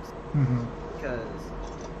themselves. Because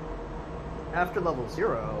after level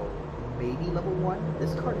 0, maybe level 1,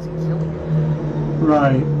 this card is killing it.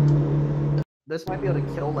 Right. This might be able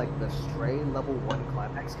to kill like the stray level 1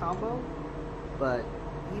 climax combo, but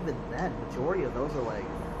even then, majority of those are like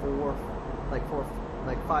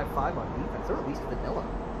 5/5 on defense. They're at least vanilla.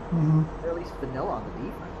 They're at least vanilla on the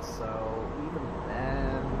defense. So even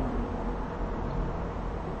then,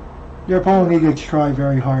 your opponent needs to try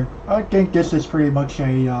very hard. I think this is pretty much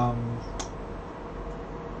a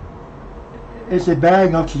is it bad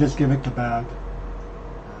enough to just give it the bag?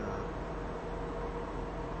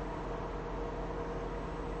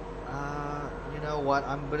 You know what?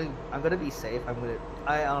 I'm gonna be safe.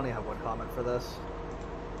 I only have one comment for this.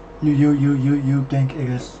 You think it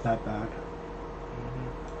is that bad?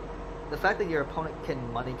 The fact that your opponent can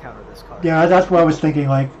money counter this card. Yeah, that's what I was thinking.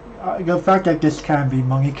 Like the fact that this can be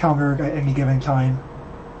money countered at any given time.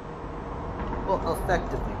 Well,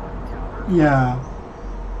 effectively money counter. Yeah.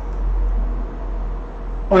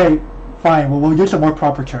 Okay, fine. Well, we'll use a more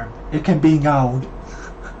proper term. It can be nowed.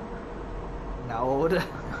 Nowed?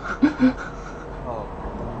 Oh,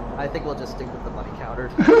 I think we'll just stick with the money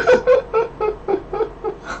countered.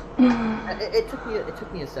 It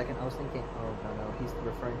took me a second. I was thinking, oh no, he's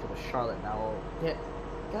referring to the Charlotte Nowl. Yeah,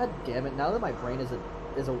 God damn it! Now that my brain is a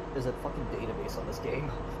fucking database on this game.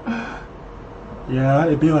 Yeah,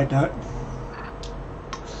 it'd be like that.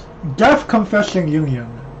 Death Confession Yunyun.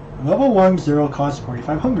 Level 1, 0 cost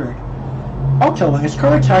 4,500. Also, when this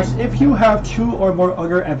card attacks, if you have 2 or more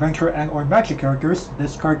other adventure and or magic characters,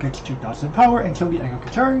 this card gets 2,000 power until the end of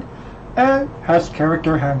the turn, and has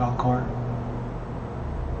character hand encore.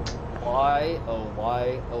 Why, oh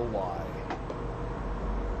why, oh why?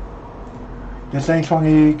 This ain't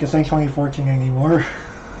 2014 anymore.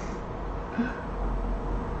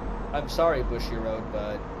 I'm sorry, Bushy Road,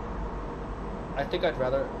 but I think I'd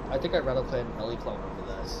rather play an Ellie clone over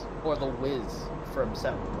this, or the Wiz from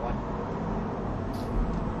set 1.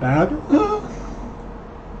 Bad?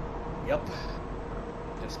 Yep.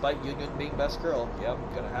 Despite Yunyun being best girl, yep,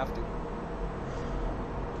 gonna have to.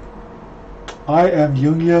 I am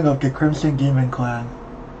Yunyun of the Crimson Demon Clan.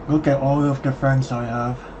 Look at all of the friends I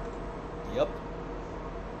have. Yep.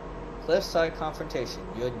 Cliffside Confrontation,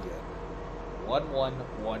 Yunyun.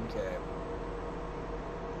 1/1/1K.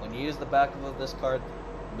 When you use the backup of this card,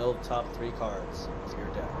 mill top 3 cards of your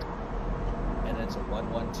deck. And it's a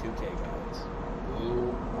 1/1/2K, guys.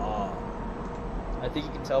 Ooh, ah. I think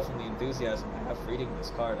you can tell from the enthusiasm I have reading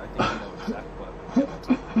this card. I think you know exactly what I'm doing.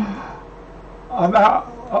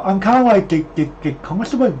 I'm kind of like, did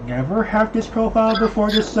Konosuba never have this profile before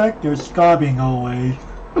this set? There's gotta be no way.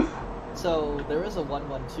 So, there is a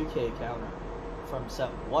 1/1/2K counter from set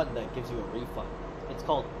 1 that gives you a refund. It's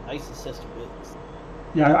called Ice's Sister Is.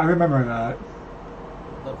 Yeah, I remember that.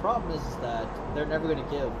 The problem is that they're never going to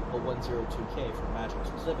give a 1/02K for Magic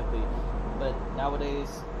specifically, but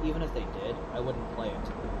nowadays, even if they did, I wouldn't play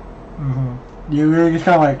it. You're just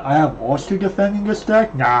kind of like, I have walls to defend in this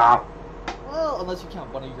deck? Nah. Well, unless you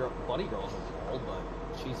count one of your Bunny Girls as a wall, but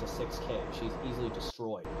she's a 6K. She's easily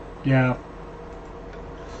destroyed. Yeah.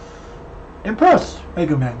 Impress,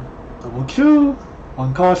 Megumin. Level 2,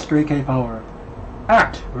 1 cost, 3K power.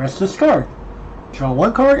 Act, rest this card. Draw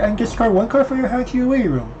 1 card and discard 1 card from your hand to your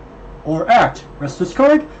waiting room. Or act, rest this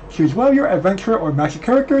card, choose one of your adventure or magic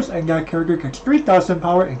characters, and that character gets 3,000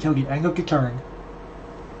 power until the end of the turn.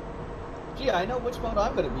 gee, I know which mode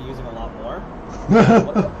I'm going to be using a lot more.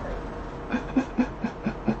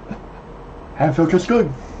 Hand filter's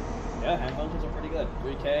good. Yeah, hand filters are pretty good.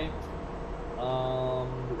 3K.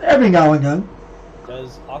 Every now and then.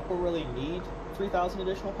 Does Aqua really need 3,000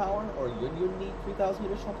 additional power, or Yunyun need 3,000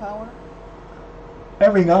 additional power?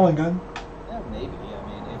 Every now and then. Yeah, maybe. I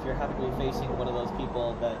mean, if you're having to be facing one of those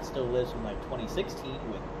people that still lives from like 2016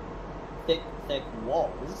 with thick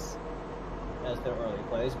walls as their early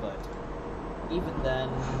plays, but even then,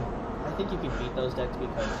 I think you can beat those decks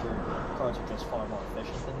because your cards are just far more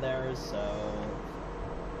efficient than theirs. So,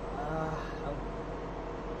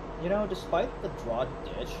 you know, despite the draw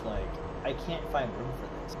ditch, like I can't find room for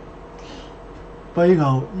this. But you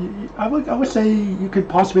know, I would say you could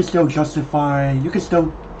possibly still justify. You could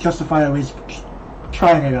still justify at least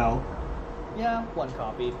trying it out. Yeah, one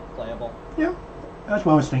copy, playable. Yeah, that's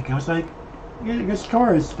what I was thinking. I was like, this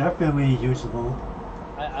card is definitely usable.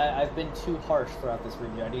 I've been too harsh throughout this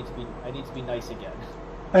review. I need to be nice again.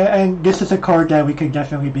 And this is a card that we could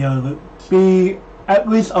definitely be able to be at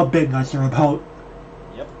least a bit nicer about.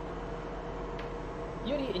 Yep.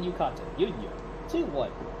 Yuri and Yukata, Yunyun,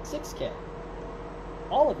 2-1, 6K.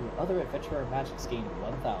 All of your other adventurer magics gain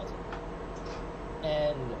 1,000.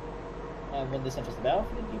 And when this enters the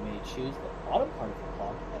battlefield, you may choose the bottom part of your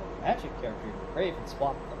clock and a magic character in your grave and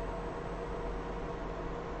swap them.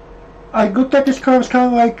 I looked at this card, I was kind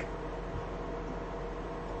of like,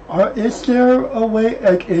 is there a way,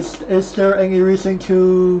 like, is there any reason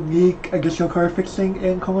to make additional card fixing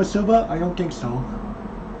in Konosuba? I don't think so.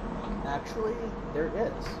 Actually, there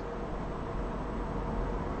is.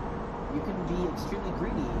 You can be extremely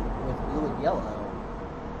greedy with blue and yellow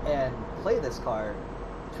and play this card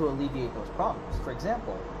to alleviate those problems. For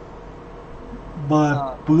example...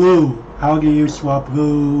 But blue, how do you swap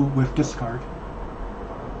blue with this card?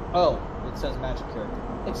 Oh, it says magic character.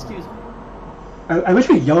 Excuse me. I wish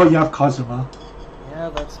with yellow you have Kazuma. Yeah,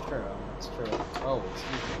 that's true. That's true. Oh,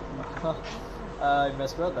 excuse me. I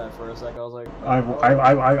misread that for a sec. I was like,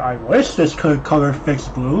 I wish this could color fix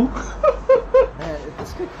blue. man, if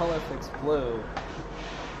this could color fix blue,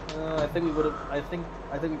 I think we would have. I think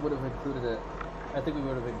we would have included it. I think we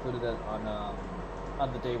would have included it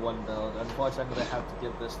on the day one build. Unfortunately, I'm gonna have to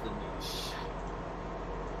give this the niche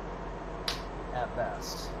at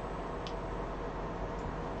best.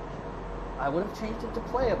 I would have changed it to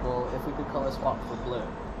playable if we could color swap for blue.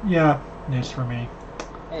 Yeah, nice for me.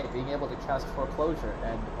 Hey, being able to cast Foreclosure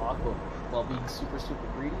and Aqua while being super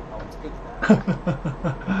greedy, I'll take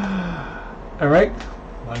that. Alright,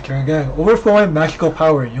 my turn again. Overflowing magical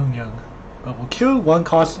power, Yunyun. Level 2, 1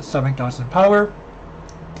 cost 7,000 power.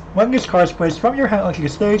 When this card is placed from your hand onto the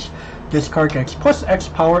stage, this card gets plus X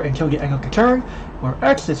power until the end of the turn, where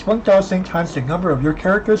X is 1,000 times the number of your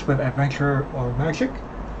characters with adventure or magic.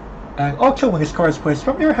 And also, when this card is placed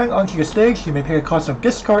from your hand onto the stage, you may pay the cost of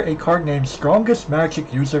discard a card named Strongest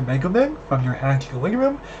Magic User Megumin from your hand to your waiting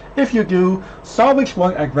room. If you do, salvage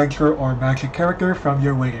one adventure or magic character from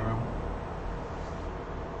your waiting room.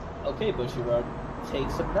 Okay, Bushiroad, take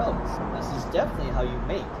some notes. This is definitely how you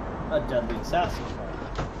make a Deadly Assassin card.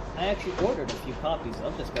 I actually ordered a few copies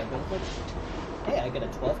of this Megumin, but hey, I get a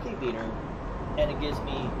 12k beater, and it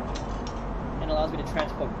allows me to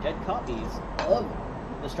transform dead copies of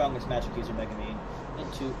the Strongest Magic User Megumin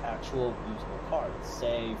into actual usable cards.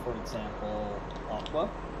 Say, for example, Aqua,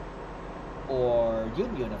 or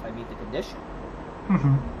Yunyun if I meet the condition.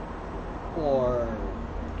 Or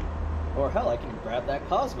hell, I can grab that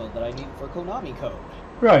Cosmo that I need for Konami code.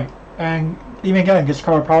 Right, and even then, this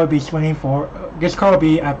card will probably be swinging for, this card will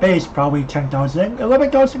be at base probably 10,000,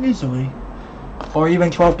 11,000 easily. Or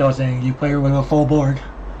even 12,000, you play her with a full board.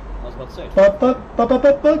 I was about to say.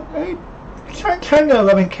 But, hey, 10 to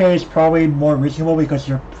 11k is probably more reasonable because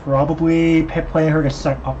you're probably playing her to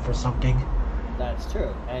set up for something. That's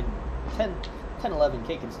true, and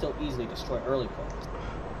 11k can still easily destroy early cards.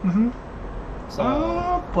 So,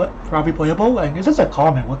 but probably playable, and this is a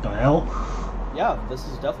comment, what the hell? Yeah, this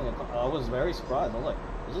is definitely I was very surprised. I was like,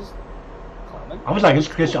 is this common? I was like, this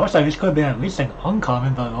could have been at least an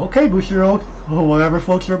uncommon, but okay, Bushiroad, whatever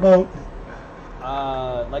floats your boat.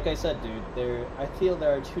 Like I said, dude, I feel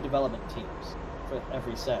there are 2 development teams for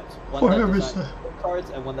every set. One For that every designs set. the cards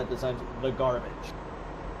and one that designs the garbage.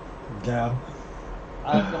 Yeah.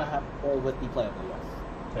 I'm gonna have to go with the playable, yes.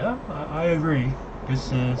 Yeah, I agree.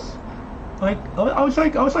 This is like I was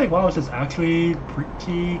like, wow, this is actually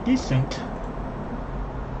pretty decent.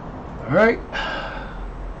 All right.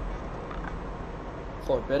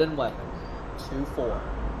 Forbidden Weapon, 2-4. If you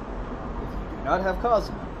do not have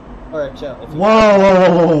Cosmo, or Joe, if you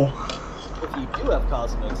Whoa! if you do have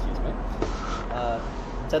Cosmo, excuse me,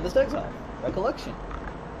 send this to exile. Recollection.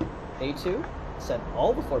 Pay 2, send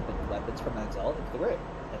all the forbidden weapons from exile into the grave.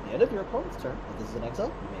 At the end of your opponent's turn, if this is an exile,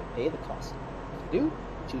 you may pay the cost. If you do,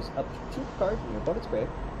 choose up to 2 cards from your opponent's grave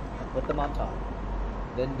and put them on top.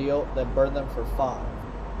 Then burn them for 5.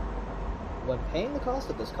 When paying the cost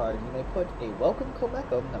of this card, you may put a Welcome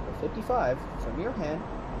Komeko number 55 from your hand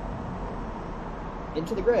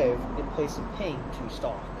into the grave in place of paying 2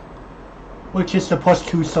 stock. Which is the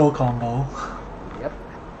 +2 soul combo. Yep.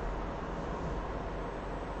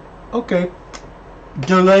 Okay.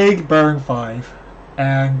 Delayed burn 5.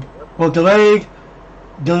 And well, delayed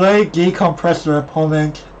decompress your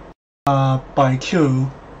opponent by 2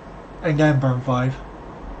 and then burn 5.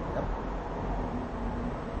 Yep.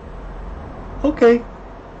 Okay.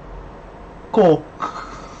 Cool.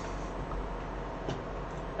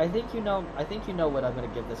 I think you know what I'm gonna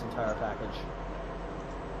give this entire package.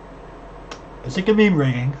 Is it a meme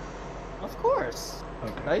rating? Of course.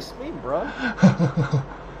 Okay. Nice meme, bro. I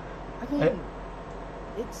mean,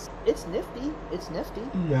 it's nifty. It's nifty.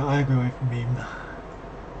 Yeah, I agree with meme.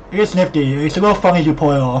 It's nifty. It's a little funny to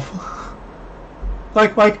pull it off.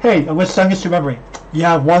 Like, hey, I was sending this to memory. You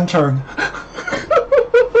have 1 turn.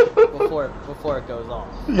 before it goes off.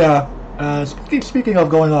 Yeah. Speaking of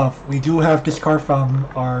going off, we do have this card from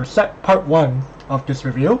our set part 1 of this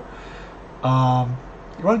review. You want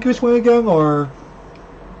to give this one again, or?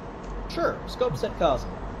 Sure. Scope set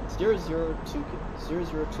Cosmo.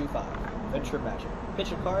 0025. Adventure Magic.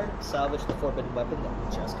 Pitch a card, salvage the forbidden weapon that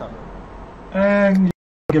we just covered. And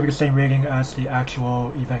give it the same rating as the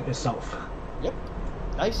actual event itself. Yep.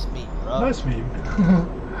 Nice meme, bro. Nice meme.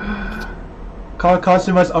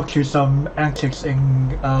 Konosuba's up to some antics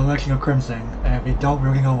in Legend of Crimson, and we don't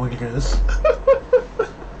really know what it is.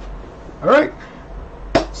 Alright.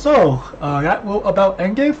 So, that will about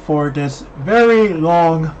end it for this very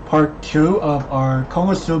long part 2 of our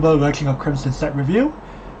Konosuba Legend of Crimson set review.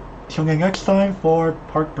 Tune in next time for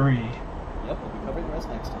part 3. Yep, we'll be covering the rest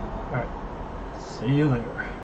next time. Alright. See you later.